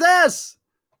 What is this?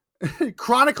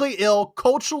 Chronically ill,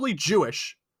 culturally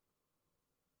Jewish.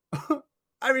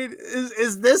 I mean,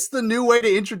 is this the new way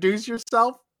to introduce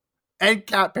yourself? And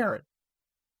cat parent.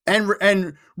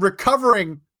 And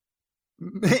recovering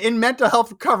in mental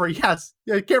health recovery. Yes.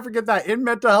 You can't forget that. In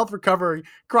mental health recovery,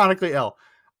 chronically ill.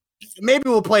 Maybe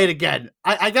we'll play it again.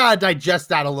 I gotta digest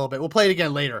that a little bit. We'll play it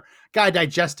again later. Gotta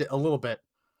digest it a little bit.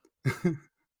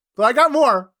 But I got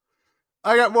more.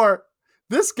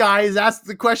 This guy is asked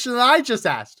the question that I just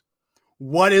asked.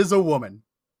 What is a woman?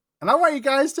 And I want you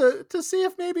guys to see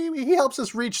if maybe he helps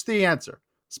us reach the answer.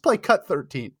 Let's play cut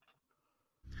 13.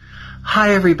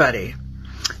 Hi, everybody.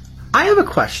 I have a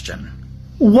question.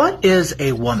 What is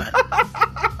a woman?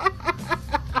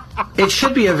 It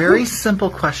should be a very simple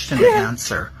question to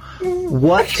answer.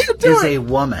 What is a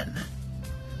woman?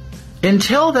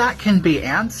 Until that can be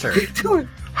answered,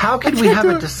 how could we have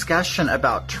a discussion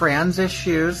about trans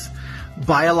issues,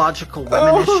 biological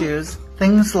women issues,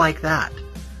 things like that?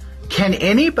 Can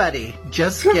anybody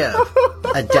just give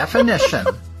a definition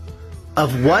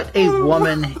of what a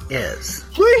woman is?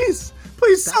 Please,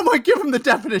 someone give him the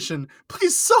definition.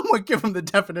 Please, someone give him the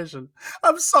definition.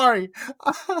 I'm sorry.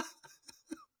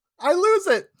 I lose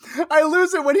it. I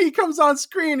lose it when he comes on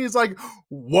screen. He's like,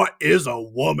 what is a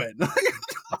woman?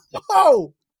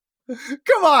 Oh,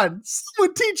 come on.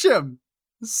 Someone teach him.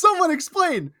 Someone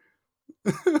explain.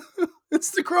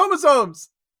 It's the chromosomes.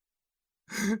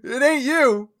 It ain't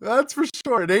you. That's for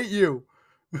sure. It ain't you.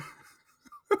 He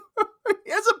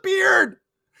has a beard.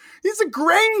 He's a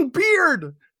graying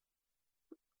beard.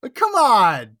 Come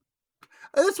on.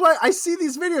 That's why I see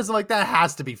these videos. I'm like, that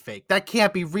has to be fake. That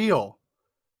can't be real.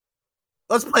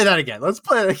 Let's play that again. Oh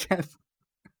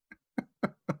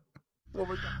my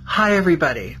God. Hi,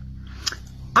 everybody.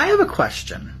 I have a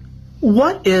question.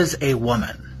 What is a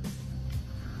woman?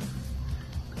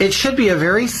 It should be a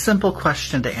very simple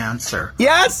question to answer.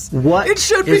 Yes! What it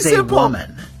should be is simple. a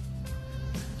woman?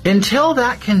 Until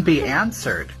that can be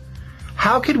answered,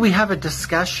 how could we have a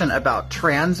discussion about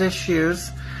trans issues,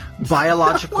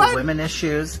 biological women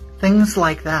issues, things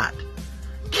like that?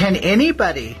 Can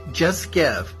anybody just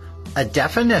give a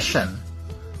definition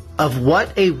of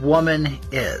what a woman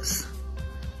is?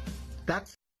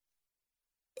 That's...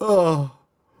 Oh.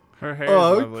 Her hair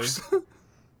is lovely.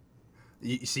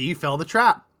 You see, you fell in the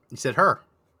trap. You said her.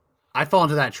 I fall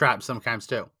into that trap sometimes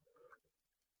too.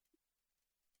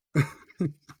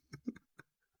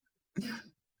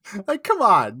 Like, come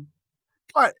on.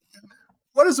 What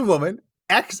is a woman?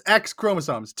 XX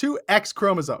chromosomes. 2 X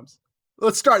chromosomes.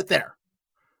 Let's start there.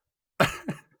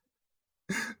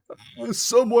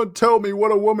 Someone tell me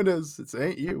what a woman is. It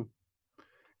ain't you.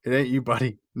 It ain't you,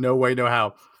 buddy. No way, no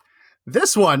how.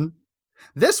 This one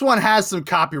has some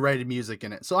copyrighted music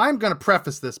in it. So I'm going to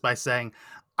preface this by saying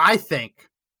I think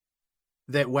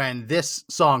that when this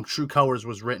song, True Colors,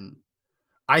 was written,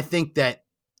 I think that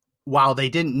while they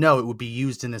didn't know it would be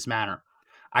used in this manner,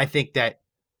 I think that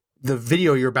the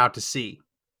video you're about to see,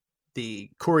 the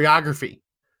choreography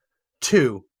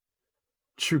to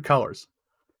True Colors,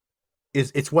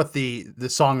 it's what the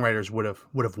songwriters would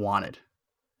have wanted.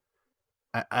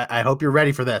 I hope you're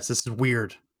ready for this. This is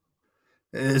weird.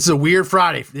 It's a weird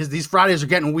Friday. These Fridays are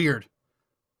getting weird.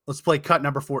 Let's play cut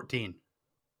number 14.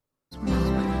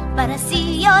 But I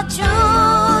see your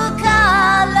true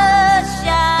colors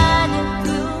shining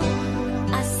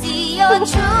through. I see your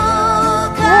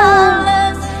true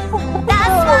colors.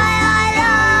 That's why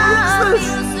I love you.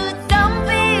 So don't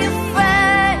be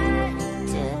afraid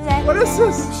to let what is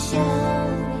this?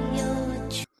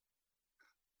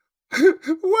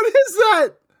 What is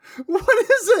that? What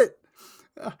is it?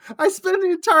 I spent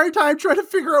the entire time trying to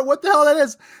figure out what the hell that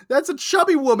is. That's a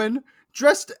chubby woman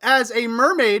dressed as a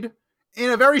mermaid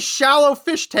in a very shallow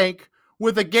fish tank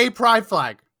with a gay pride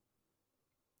flag.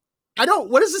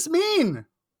 What does this mean?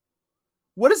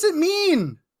 What does it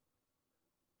mean?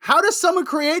 How does someone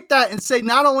create that and say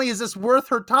not only is this worth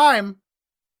her time,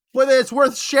 but it's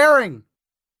worth sharing?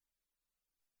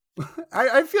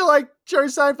 I feel like Jerry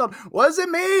Seinfeld. What does it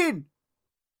mean?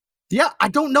 Yeah, I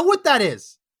don't know what that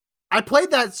is. I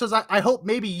played that so I hope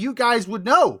maybe you guys would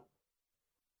know.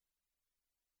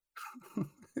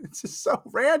 It's just so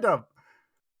random.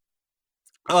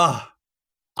 I'll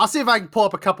see if I can pull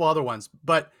up a couple other ones,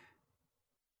 but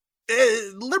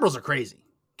liberals are crazy.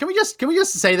 Can we just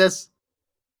say this?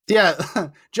 Yeah,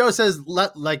 Joe says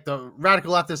like the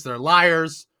radical leftists, they're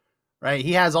liars, right?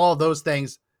 He has all of those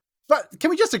things, but can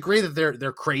we just agree that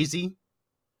they're crazy?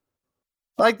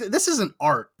 Like, this isn't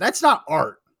art. That's not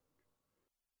art.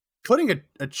 Putting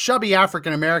a chubby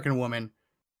African-American woman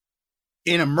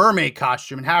in a mermaid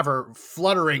costume and have her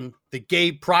fluttering the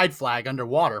gay pride flag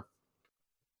underwater.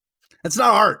 That's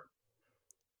not art.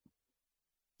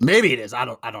 Maybe it is. I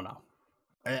don't know.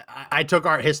 I took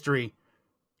art history.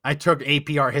 I took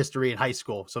AP art history in high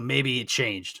school, so maybe it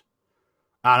changed.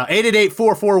 I don't know.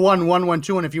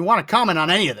 888-441-1121 if you want to comment on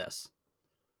any of this.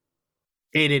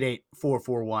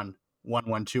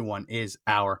 888-441-1121 is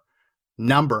our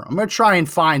number. I'm going to try and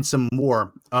find some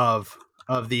more of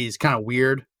these kind of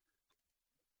weird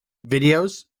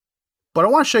videos, but I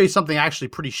want to show you something actually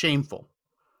pretty shameful.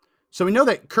 So we know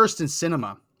that Kyrsten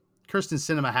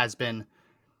Sinema has been,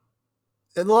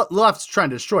 the left's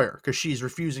trying to destroy her because she's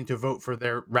refusing to vote for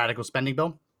their radical spending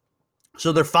bill.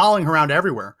 So they're following her around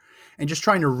everywhere and just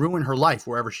trying to ruin her life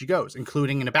wherever she goes,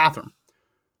 including in a bathroom.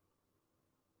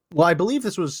 Well, I believe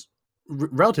this was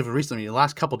relatively recently, the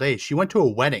last couple days. She went to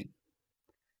a wedding,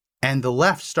 and the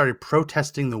left started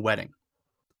protesting the wedding.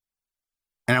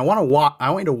 And I want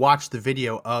you to watch the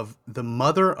video of the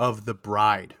mother of the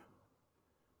bride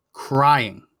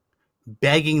crying,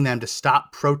 begging them to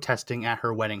stop protesting at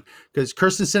her wedding, because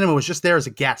Kirsten Sinema was just there as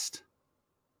a guest,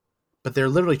 but they're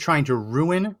literally trying to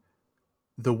ruin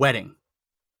the wedding.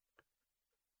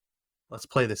 Let's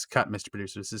play this cut, Mr.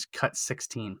 Producer. This is cut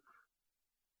 16.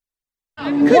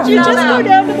 Could you just go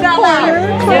down to the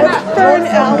corner for an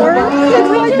hour?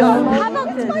 How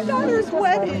about it's my daughter's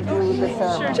wedding?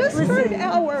 Just for an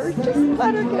hour. Just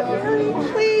let her get married,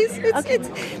 please.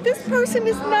 This person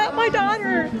is not my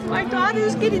daughter. My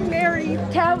daughter's getting married.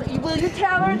 Will you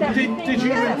tell her that? Did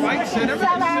you invite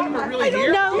Sinema really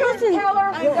here? No, listen. Tell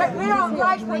her that we don't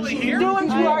like what she's doing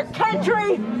to our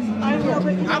country.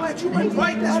 How about you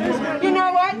invite this woman? You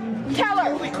know what? Tell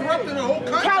her. Corrupted the whole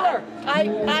country. Tell her.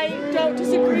 I don't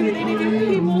disagree with any of you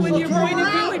people with your point of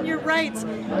view and your rights.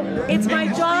 It's my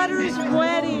daughter's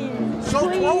wedding. So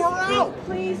please, throw her out.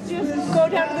 Please just go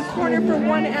down to the corner for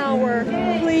 1 hour.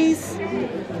 Please.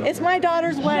 It's my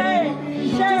daughter's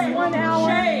wedding. Just 1 hour.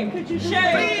 Shame.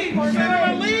 Shame.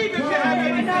 Leave if you have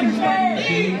anything.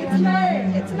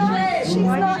 It's not. She's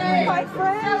not my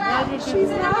friend. She's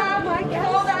not my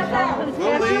guest.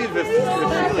 We'll leave if you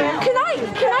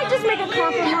leave. Can I just make a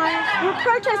compromise? We're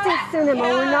protesting cinema.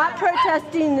 We're not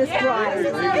protesting this bride.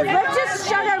 Let's just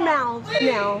shut our mouths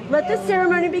now. Let the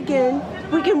ceremony begin.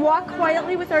 We can walk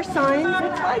quietly with our signs.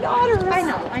 It's my daughter. I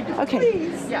know. Okay.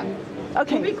 Please. Yeah.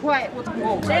 Okay. Be quiet.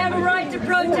 They have a right to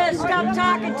protest. Stop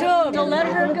talking to them. To let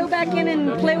her go back in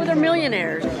and play with her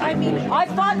millionaires. I mean, I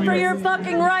fought for your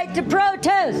fucking right to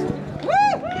protest. Woo!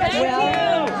 Thank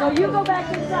you. So you go back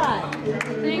inside.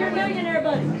 See your millionaire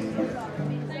buddies.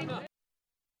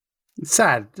 It's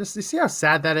sad. Just you see how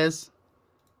sad that is?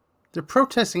 They're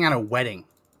protesting at a wedding.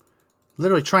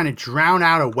 Literally trying to drown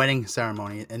out a wedding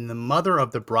ceremony, and the mother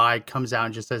of the bride comes out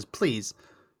and just says, please,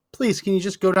 can you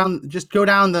just go down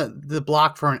the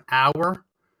block for an hour?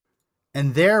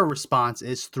 And their response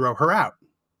is throw her out.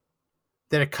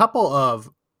 That a couple of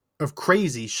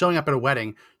crazies showing up at a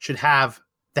wedding should have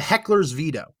the heckler's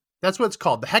veto. That's what it's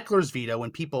called, the heckler's veto, when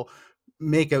people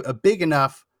make a big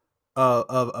enough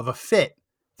of a fit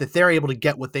that they're able to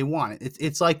get what they want.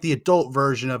 It's like the adult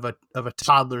version of a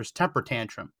toddler's temper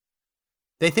tantrum.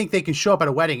 They think they can show up at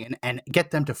a wedding and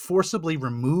get them to forcibly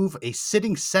remove a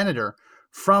sitting senator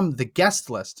from the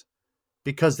guest list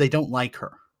because they don't like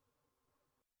her.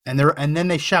 And then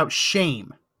they shout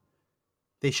shame.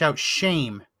 They shout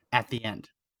shame at the end.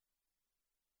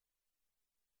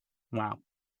 Wow.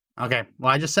 Okay.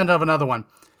 Well, I just sent out another one,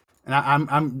 and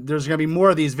I'm there's gonna be more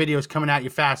of these videos coming at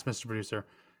you fast, Mr. Producer.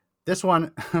 This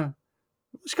one,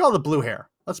 let's call it the blue hair.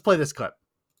 Let's play this clip.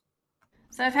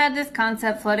 So I've had this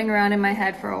concept floating around in my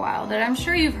head for a while that I'm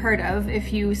sure you've heard of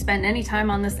if you spend any time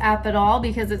on this app at all,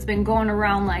 because it's been going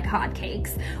around like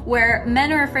hotcakes, where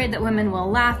men are afraid that women will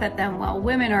laugh at them while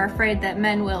women are afraid that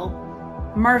men will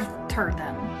murder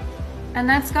them. And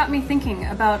that's got me thinking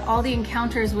about all the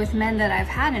encounters with men that I've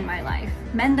had in my life.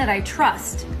 Men that I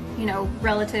trust,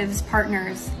 relatives,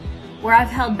 partners, where I've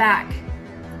held back,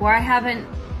 where I haven't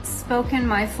spoken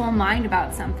my full mind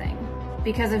about something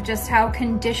because of just how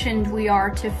conditioned we are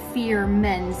to fear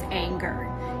men's anger,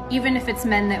 even if it's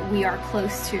men that we are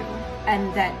close to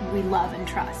and that we love and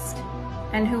trust,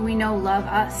 and who we know love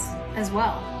us as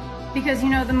well. Because,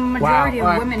 the majority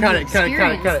of women who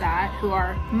experience that, who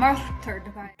are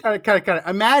murdered by... Cut it.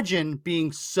 Imagine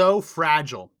being so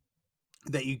fragile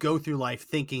that you go through life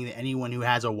thinking that anyone who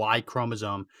has a Y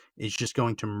chromosome is just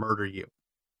going to murder you.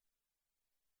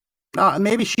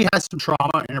 Maybe she has some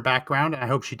trauma in her background, and I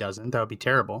hope she doesn't. That would be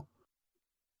terrible.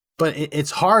 But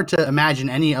it's hard to imagine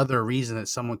any other reason that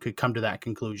someone could come to that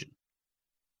conclusion.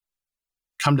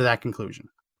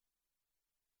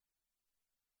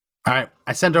 All right,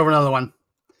 I sent over another one.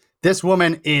 This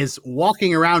woman is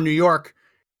walking around New York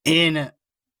in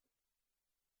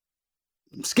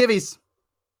skivvies.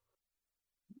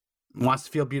 Wants to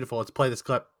feel beautiful. Let's play this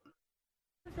clip.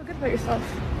 Feel good about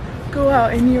yourself. Go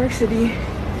out in New York City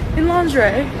in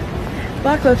lingerie,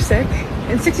 black lipstick,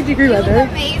 in 60-degree weather.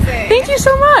 Amazing. Thank you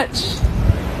so much.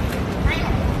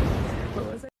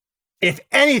 If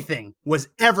anything was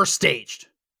ever staged,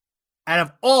 out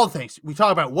of all things, we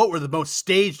talk about what were the most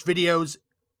staged videos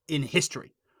in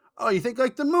history. Oh, you think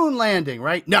like the moon landing,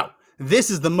 right? No, this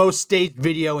is the most staged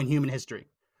video in human history.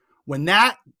 When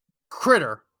that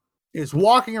critter is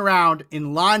walking around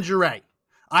in lingerie,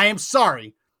 I am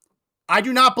sorry. I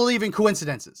do not believe in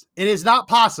coincidences. It is not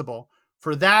possible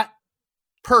for that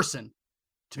person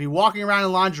to be walking around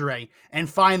in lingerie and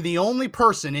find the only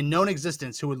person in known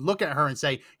existence who would look at her and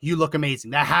say, "You look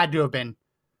amazing." That had to have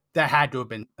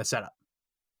been a setup.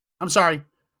 I'm sorry.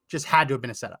 Just had to have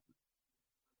been a setup.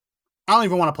 I don't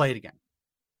even want to play it again.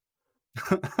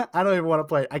 I don't even want to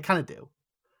play it. I kind of do,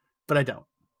 but I don't.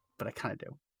 But I kind of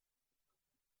do.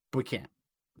 But we can't.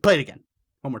 Play it again.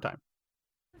 One more time.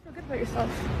 Feel good about yourself.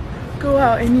 Go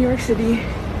out in New York City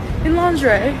in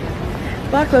lingerie,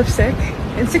 black lipstick,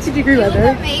 and 60-degree weather.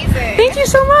 look amazing. Thank you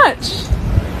so much.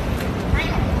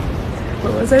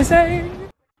 What was I saying?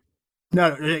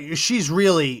 No, she's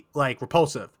really like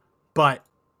repulsive, but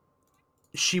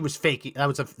she was faking. That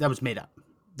was made up.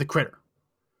 The critter.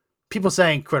 People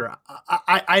saying critter.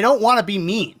 I don't want to be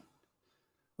mean.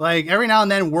 Like every now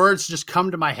and then words just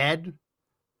come to my head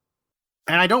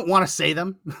and I don't want to say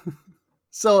them.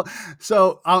 So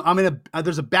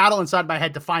there's a battle inside my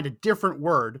head to find a different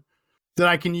word that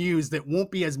I can use that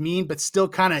won't be as mean, but still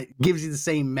kind of gives you the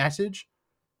same message.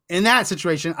 In that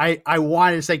situation, I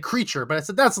wanted to say creature, but I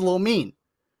said, that's a little mean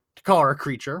to call her a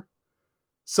creature.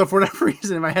 So for whatever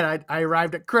reason in my head, I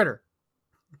arrived at critter.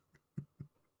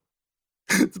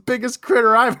 It's the biggest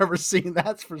critter I've ever seen.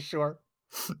 That's for sure.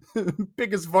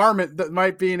 Biggest varmint that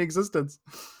might be in existence.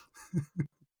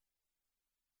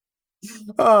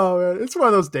 Oh man, it's one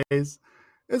of those days.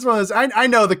 It's one of those. I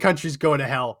know the country's going to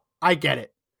hell. I get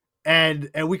it, and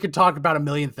we could talk about a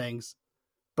million things,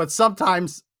 but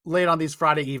sometimes late on these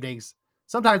Friday evenings,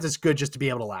 sometimes it's good just to be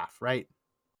able to laugh, right?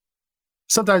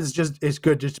 Sometimes it's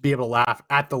good just to be able to laugh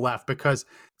at the left because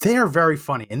they are very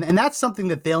funny, and that's something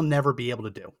that they'll never be able to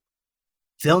do.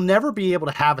 They'll never be able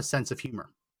to have a sense of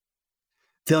humor.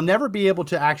 They'll never be able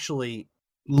to actually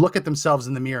look at themselves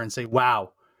in the mirror and say,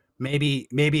 "Wow, maybe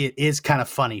it is kind of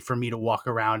funny for me to walk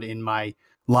around in my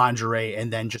lingerie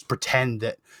and then just pretend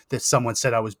that someone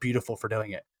said I was beautiful for doing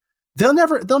it." They'll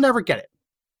never get it.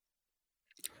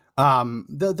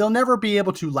 They'll never be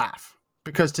able to laugh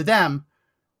because to them,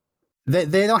 they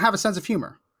don't have a sense of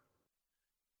humor.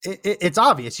 It's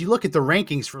obvious. You look at the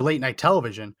rankings for late night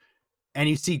television and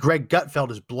you see Greg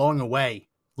Gutfeld is blowing away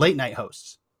late night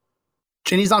hosts.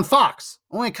 And he's on Fox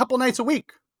only a couple nights a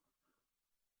week.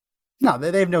 No,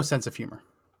 they have no sense of humor.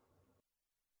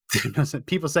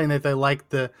 People saying that they like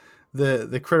the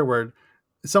critter word.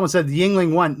 Someone said the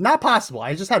Yingling won. Not possible.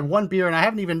 I just had one beer and I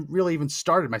haven't even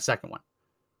started my second one.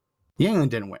 Yingling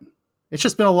didn't win. It's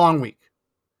just been a long week.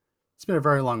 It's been a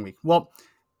very long week. Well,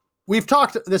 we've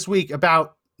talked this week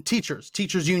about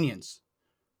teachers unions,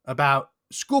 about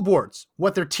school boards,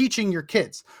 what they're teaching your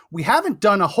kids. We haven't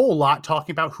done a whole lot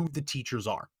talking about who the teachers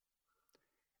are.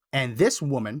 And this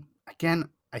woman, again,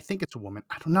 I think it's a woman.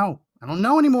 I don't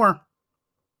know anymore.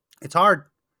 It's hard.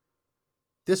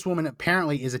 This woman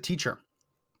apparently is a teacher.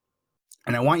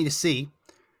 And I want you to see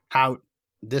how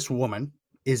this woman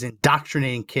is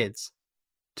indoctrinating kids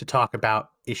to talk about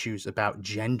issues about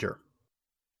gender.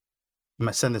 I'm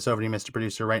going to send this over to you, Mr.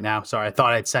 Producer, right now. Sorry, I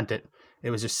thought I'd sent it.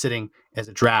 It was just sitting as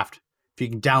a draft. If you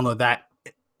can download that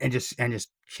and just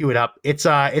cue it up.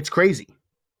 It's crazy.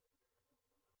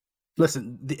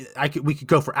 Listen, we could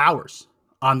go for hours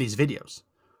on these videos.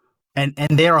 And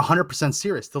they are 100%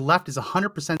 serious. The left is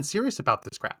 100% serious about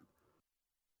this crap.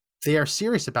 They are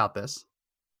serious about this.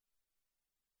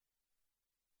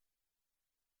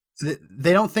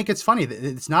 They don't think it's funny.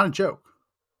 It's not a joke.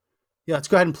 Yeah, let's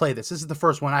go ahead and play this. This is the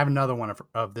first one. I have another one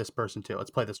of this person too. Let's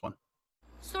play this one.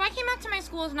 So I came out to my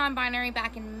school as non-binary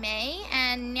back in May,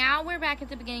 and now we're back at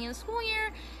the beginning of the school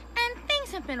year, and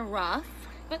things have been rough.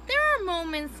 But there are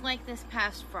moments like this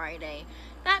past Friday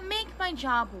that make my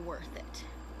job worth it.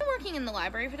 I've been working in the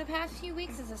library for the past few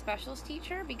weeks as a specialist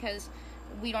teacher because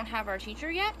we don't have our teacher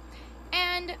yet.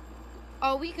 And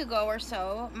a week ago or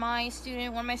so,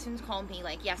 one of my students called me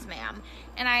like, "Yes, ma'am."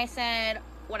 And I said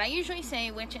what I usually say,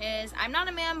 which is, "I'm not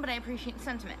a ma'am, but I appreciate the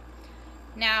sentiment."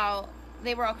 Now,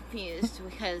 they were all confused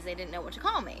because they didn't know what to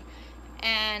call me.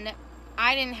 And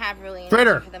I didn't have really an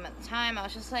answer for them at the time. I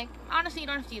was just like, honestly, you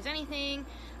don't have to use anything.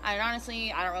 I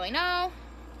don't really know.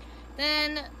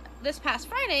 Then this past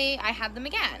Friday, I had them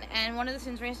again. And one of the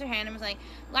students raised their hand and was like,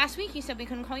 "Last week you said we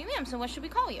couldn't call you ma'am, so what should we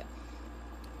call you?"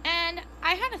 And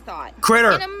I had a thought.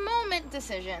 Critter. In a moment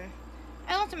decision,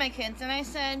 I looked at my kids and I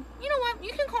said, "You know what?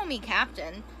 You can call me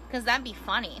Captain, because that'd be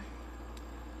funny."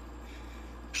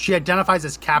 She identifies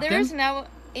as captain? There's now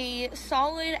a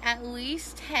solid at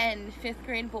least 10 fifth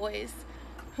grade boys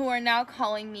who are now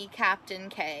calling me Captain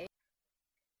K.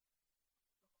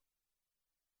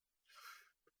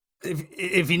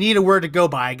 If you need a word to go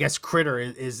by, I guess critter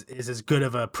is as good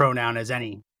of a pronoun as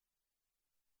any.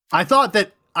 I thought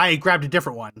that I grabbed a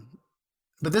different one.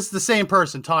 But this is the same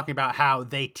person talking about how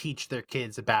they teach their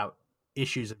kids about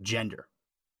issues of gender.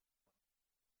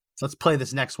 So let's play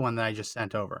this next one that I just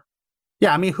sent over.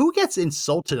 Yeah, I mean, who gets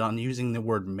insulted on using the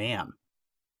word ma'am?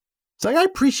 It's like, I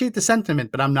appreciate the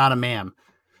sentiment, but I'm not a ma'am.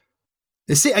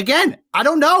 You see, again, I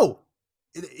don't know.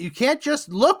 You can't just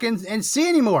look and see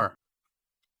anymore.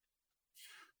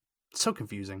 It's so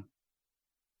confusing.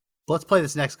 Let's play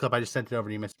this next clip. I just sent it over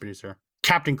to you, Mr. Producer.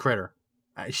 Captain Critter.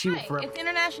 Hi, it's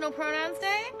International Pronouns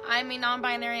Day. I'm a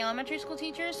non-binary elementary school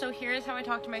teacher, so here's how I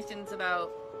talk to my students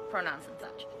about pronouns and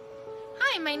such.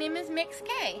 Hi, my name is Mix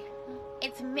K.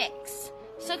 It's mix.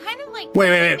 So kind of like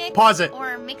wait, mix pause it.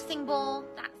 Or mixing bowl,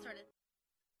 that sort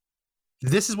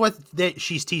of. This is what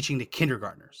she's teaching to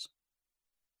kindergartners.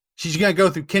 She's going to go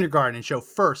through kindergarten and show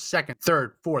first, second,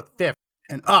 third, fourth, fifth,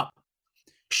 and up.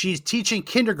 She's teaching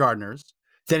kindergartners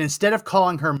that instead of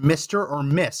calling her Mr. or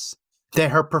Miss,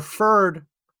 that her preferred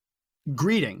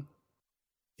greeting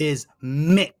is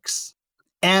Mix.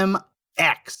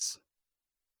 M-X.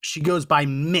 She goes by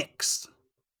Mix.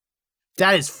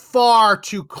 That is far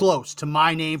too close to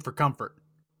my name for comfort.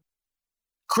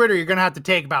 Critter, you're going to have to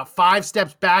take about 5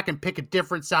 steps back and pick a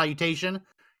different salutation.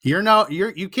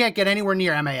 You can't get anywhere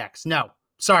near MAX. No.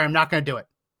 Sorry, I'm not going to do it.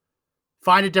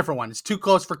 Find a different one. It's too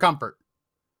close for comfort.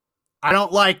 I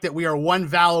don't like that we are one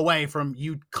vowel away from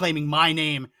you claiming my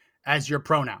name as your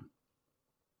pronoun.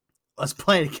 Let's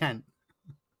play it again.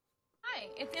 Hi,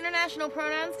 it's International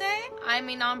Pronouns Day. I'm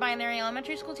a non-binary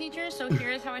elementary school teacher, so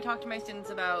here's how I talk to my students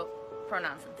about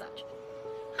pronouns and such.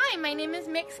 Hi, my name is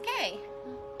Mix K.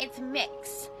 It's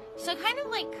mix. So kind of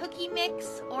like cookie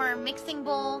mix or mixing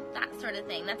bowl, that sort of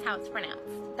thing. That's how it's pronounced.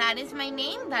 That is my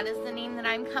name. That is the name that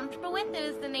I'm comfortable with. It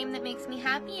is the name that makes me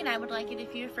happy, and I would like it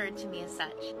if you referred to me as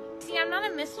such. See, I'm not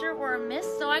a Mr. or a Miss,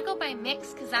 so I go by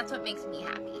Mix because that's what makes me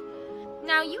happy.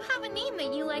 Now, you have a name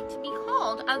that you like to be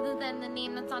called other than the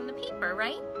name that's on the paper,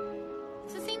 right?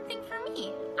 It's the same thing for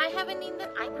me. I have a name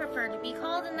that I prefer to be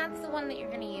called, and that's the one that you're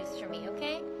going to use for me,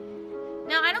 okay?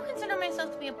 Now, I don't consider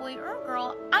myself to be a boy or a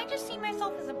girl. I just see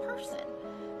myself as a person.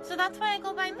 So that's why I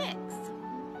go by Mix.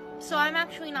 So I'm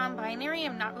actually non-binary.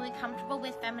 I'm not really comfortable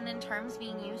with feminine terms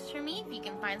being used for me. If you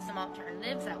can find some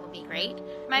alternatives, that would be great.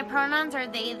 My pronouns are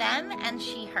they, them, and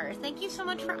she, her. Thank you so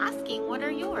much for asking. What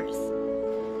are yours?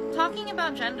 Talking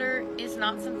about gender is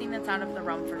not something that's out of the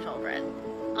realm for children.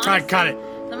 Honestly, cut it.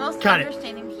 The most Cut it.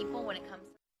 understanding people when it comes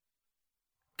to...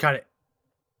 Cut it.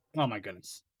 Oh my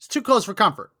goodness. It's too close for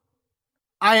comfort.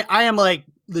 I am like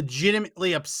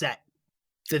legitimately upset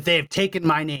that they have taken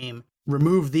my name,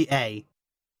 removed the A,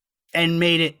 and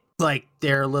made it like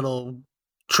their little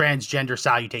transgender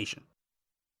salutation.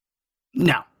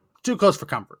 No, too close for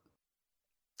comfort.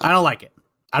 I don't like it.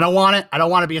 I don't want it. I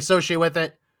don't want to be associated with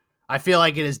it. I feel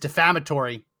like it is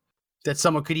defamatory that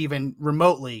someone could even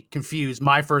remotely confuse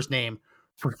my first name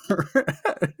for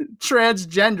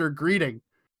transgender greeting.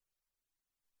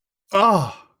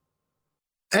 Oh.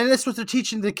 And that's what they're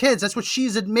teaching the kids. That's what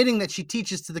she's admitting that she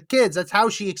teaches to the kids. That's how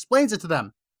she explains it to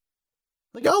them.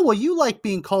 Like, oh, well, you like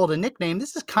being called a nickname.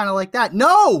 This is kind of like that.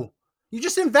 No! You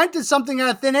just invented something out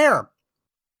of thin air.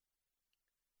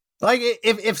 Like,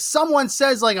 if someone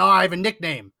says, like, oh, I have a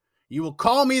nickname, you will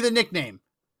call me the nickname.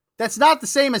 That's not the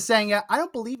same as saying, I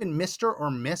don't believe in Mr.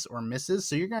 or Miss or Mrs.,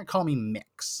 so you're going to call me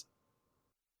Mix.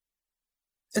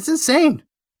 It's insane.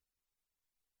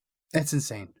 It's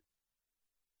insane.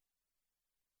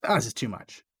 Oh, this is too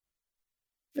much.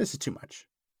 This is too much.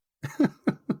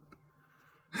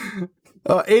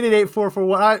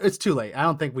 888-441. It's too late. I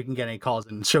don't think we can get any calls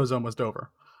and the show's almost over.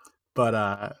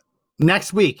 But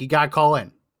next week, you got to call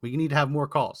in. We need to have more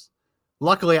calls.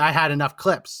 Luckily, I had enough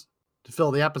clips to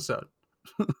fill the episode.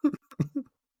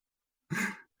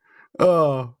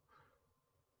 Oh,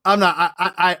 I'm not.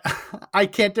 I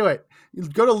can't do it.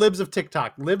 Go to Libs of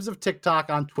TikTok. Libs of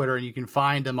TikTok on Twitter, and you can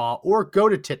find them all. Or go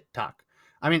to TikTok.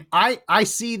 I mean, I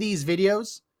see these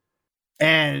videos,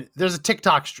 and there's a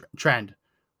TikTok trend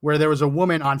where there was a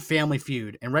woman on Family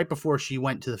Feud, and right before she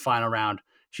went to the final round,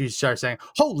 she started saying,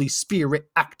 "Holy Spirit,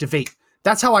 activate."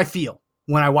 That's how I feel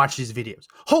when I watch these videos.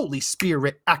 Holy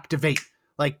Spirit, activate.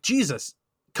 Like, Jesus,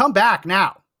 come back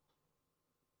now.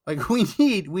 Like, we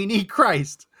need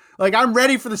Christ. Like, I'm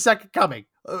ready for the second coming.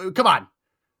 Come on.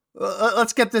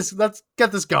 Let's get this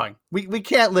going. We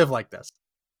can't live like this.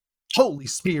 Holy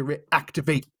Spirit,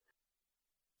 activate.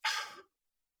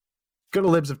 Go to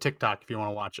Libs of TikTok if you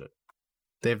want to watch it.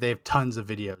 They have tons of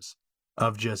videos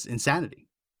of just insanity.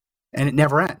 And it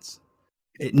never ends.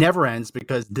 It never ends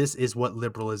because this is what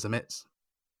liberalism is.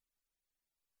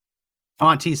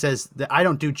 Auntie says that I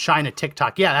don't do China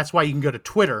TikTok. Yeah, that's why you can go to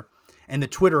Twitter And the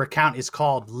Twitter account is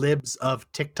called Libs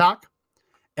of TikTok,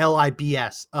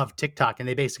 LIBS of TikTok. And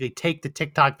they basically take the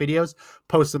TikTok videos,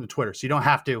 post them to Twitter. So you don't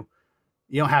have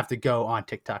to go on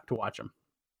TikTok to watch them.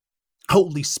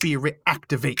 Holy Spirit,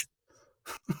 activate.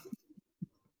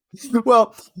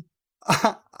 Well,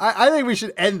 I think we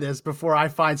should end this before I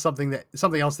find something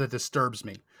else that disturbs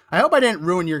me. I hope I didn't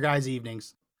ruin your guys'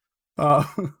 evenings.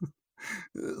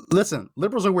 Listen,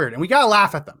 liberals are weird, and we gotta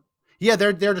laugh at them. Yeah,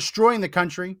 they're destroying the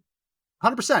country,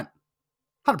 100%.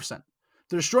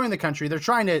 They're destroying the country. They're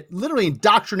trying to literally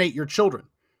indoctrinate your children.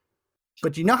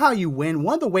 But you know how you win?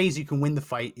 One of the ways you can win the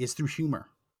fight is through humor.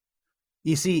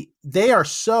 You see, they are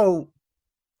so,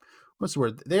 what's the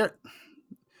word?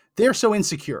 They're so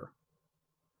insecure.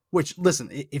 Which, listen,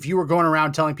 if you were going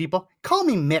around telling people, call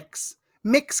me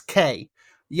Mix K,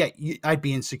 yeah, I'd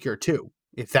be insecure too.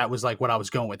 If that was like what I was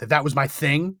going with. If that was my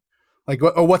thing, like,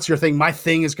 oh, what's your thing? My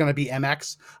thing is going to be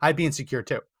MX. I'd be insecure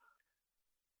too.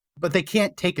 But they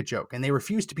can't take a joke, and they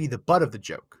refuse to be the butt of the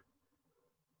joke.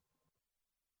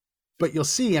 But you'll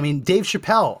see, I mean, Dave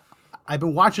Chappelle, I've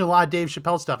been watching a lot of Dave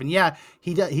Chappelle stuff, and yeah,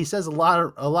 he says a lot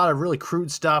of really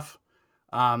crude stuff,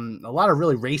 a lot of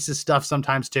really racist stuff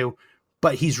sometimes too.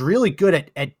 But he's really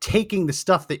good at taking the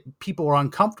stuff that people are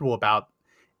uncomfortable about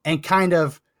and kind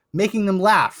of making them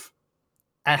laugh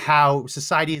at how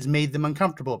society has made them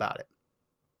uncomfortable about it.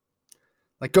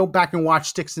 Like, go back and watch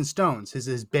Sticks and Stones,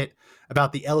 his bit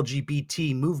about the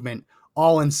LGBT movement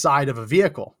all inside of a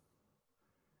vehicle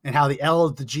and how the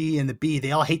L, the G, and the B,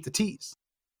 they all hate the T's.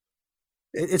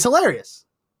 It's hilarious.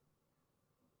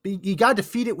 But you got to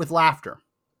defeat it with laughter.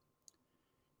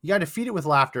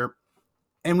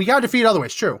 And we got to defeat it other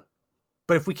ways, true.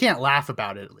 But if we can't laugh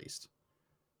about it, at least.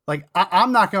 Like,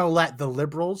 I'm not going to let the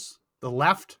liberals, the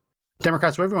left,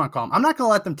 Democrats, whatever you want to call them, I'm not going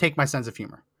to let them take my sense of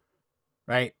humor.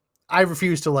 Right? I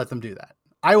refuse to let them do that.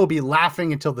 I will be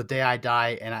laughing until the day I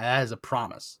die, and that is a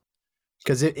promise.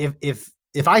 Because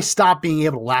if I stop being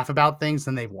able to laugh about things,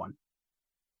 then they've won.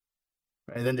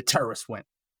 And then the terrorists win.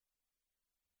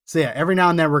 So yeah, every now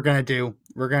and then we're gonna do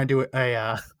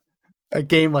a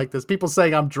game like this. People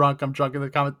saying I'm drunk in the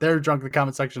comment. They're drunk in the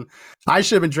comment section. I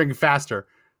should have been drinking faster.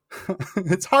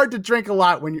 It's hard to drink a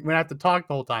lot when I have to talk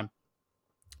the whole time.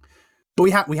 But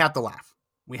we have to laugh.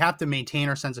 We have to maintain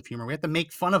our sense of humor. We have to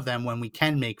make fun of them when we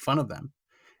can make fun of them.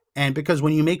 And because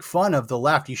when you make fun of the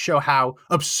left, you show how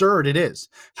absurd it is.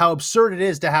 How absurd it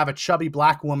is to have a chubby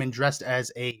black woman dressed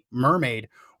as a mermaid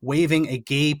waving a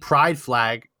gay pride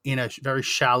flag in a very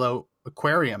shallow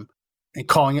aquarium and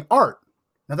calling it art.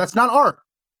 Now, that's not art.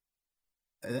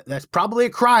 That's probably a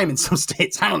crime in some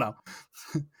states. I don't know.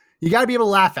 You got to be able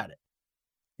to laugh at it.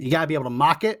 You got to be able to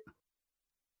mock it.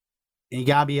 And you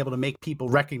got to be able to make people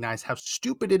recognize how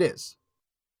stupid it is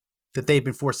that they've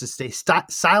been forced to stay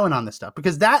silent on this stuff,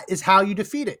 because that is how you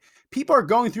defeat it. People are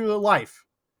going through their life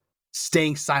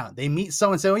staying silent. They meet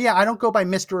someone and say, oh yeah, I don't go by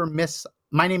Mr. or Miss.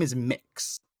 My name is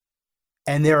Mix.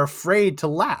 And they're afraid to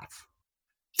laugh.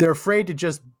 They're afraid to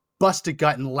just bust a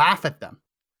gut and laugh at them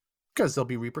because there'll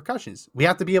be repercussions. We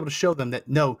have to be able to show them that,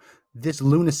 no, this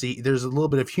lunacy, there's a little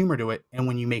bit of humor to it. And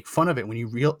when you make fun of it, when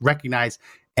you recognize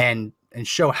and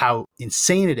show how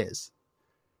insane it is,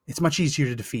 it's much easier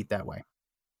to defeat that way.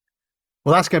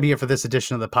 Well, that's going to be it for this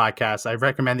edition of the podcast. I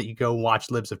recommend that you go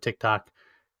watch Libs of TikTok.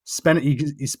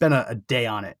 You spend a day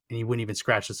on it and you wouldn't even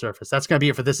scratch the surface. That's going to be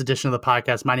it for this edition of the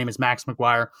podcast. My name is Max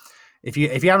McGuire. If you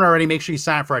haven't already, make sure you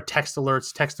sign up for our text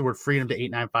alerts. Text the word freedom to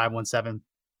 89517.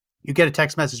 You get a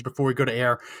text message before we go to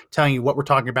air telling you what we're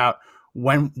talking about,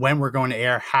 when we're going to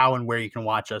air, how and where you can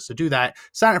watch us. So do that.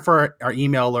 Sign up for our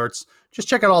email alerts. Just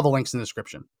check out all the links in the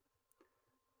description.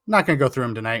 I'm not going to go through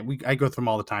them tonight. I go through them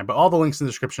all the time, but all the links in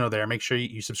the description are there. Make sure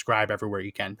you subscribe everywhere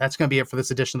you can. That's going to be it for this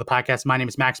edition of the podcast. My name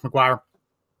is Max McGuire.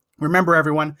 Remember,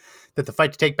 everyone, that the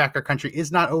fight to take back our country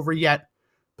is not over yet,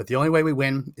 but the only way we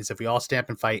win is if we all stand up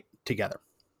and fight together.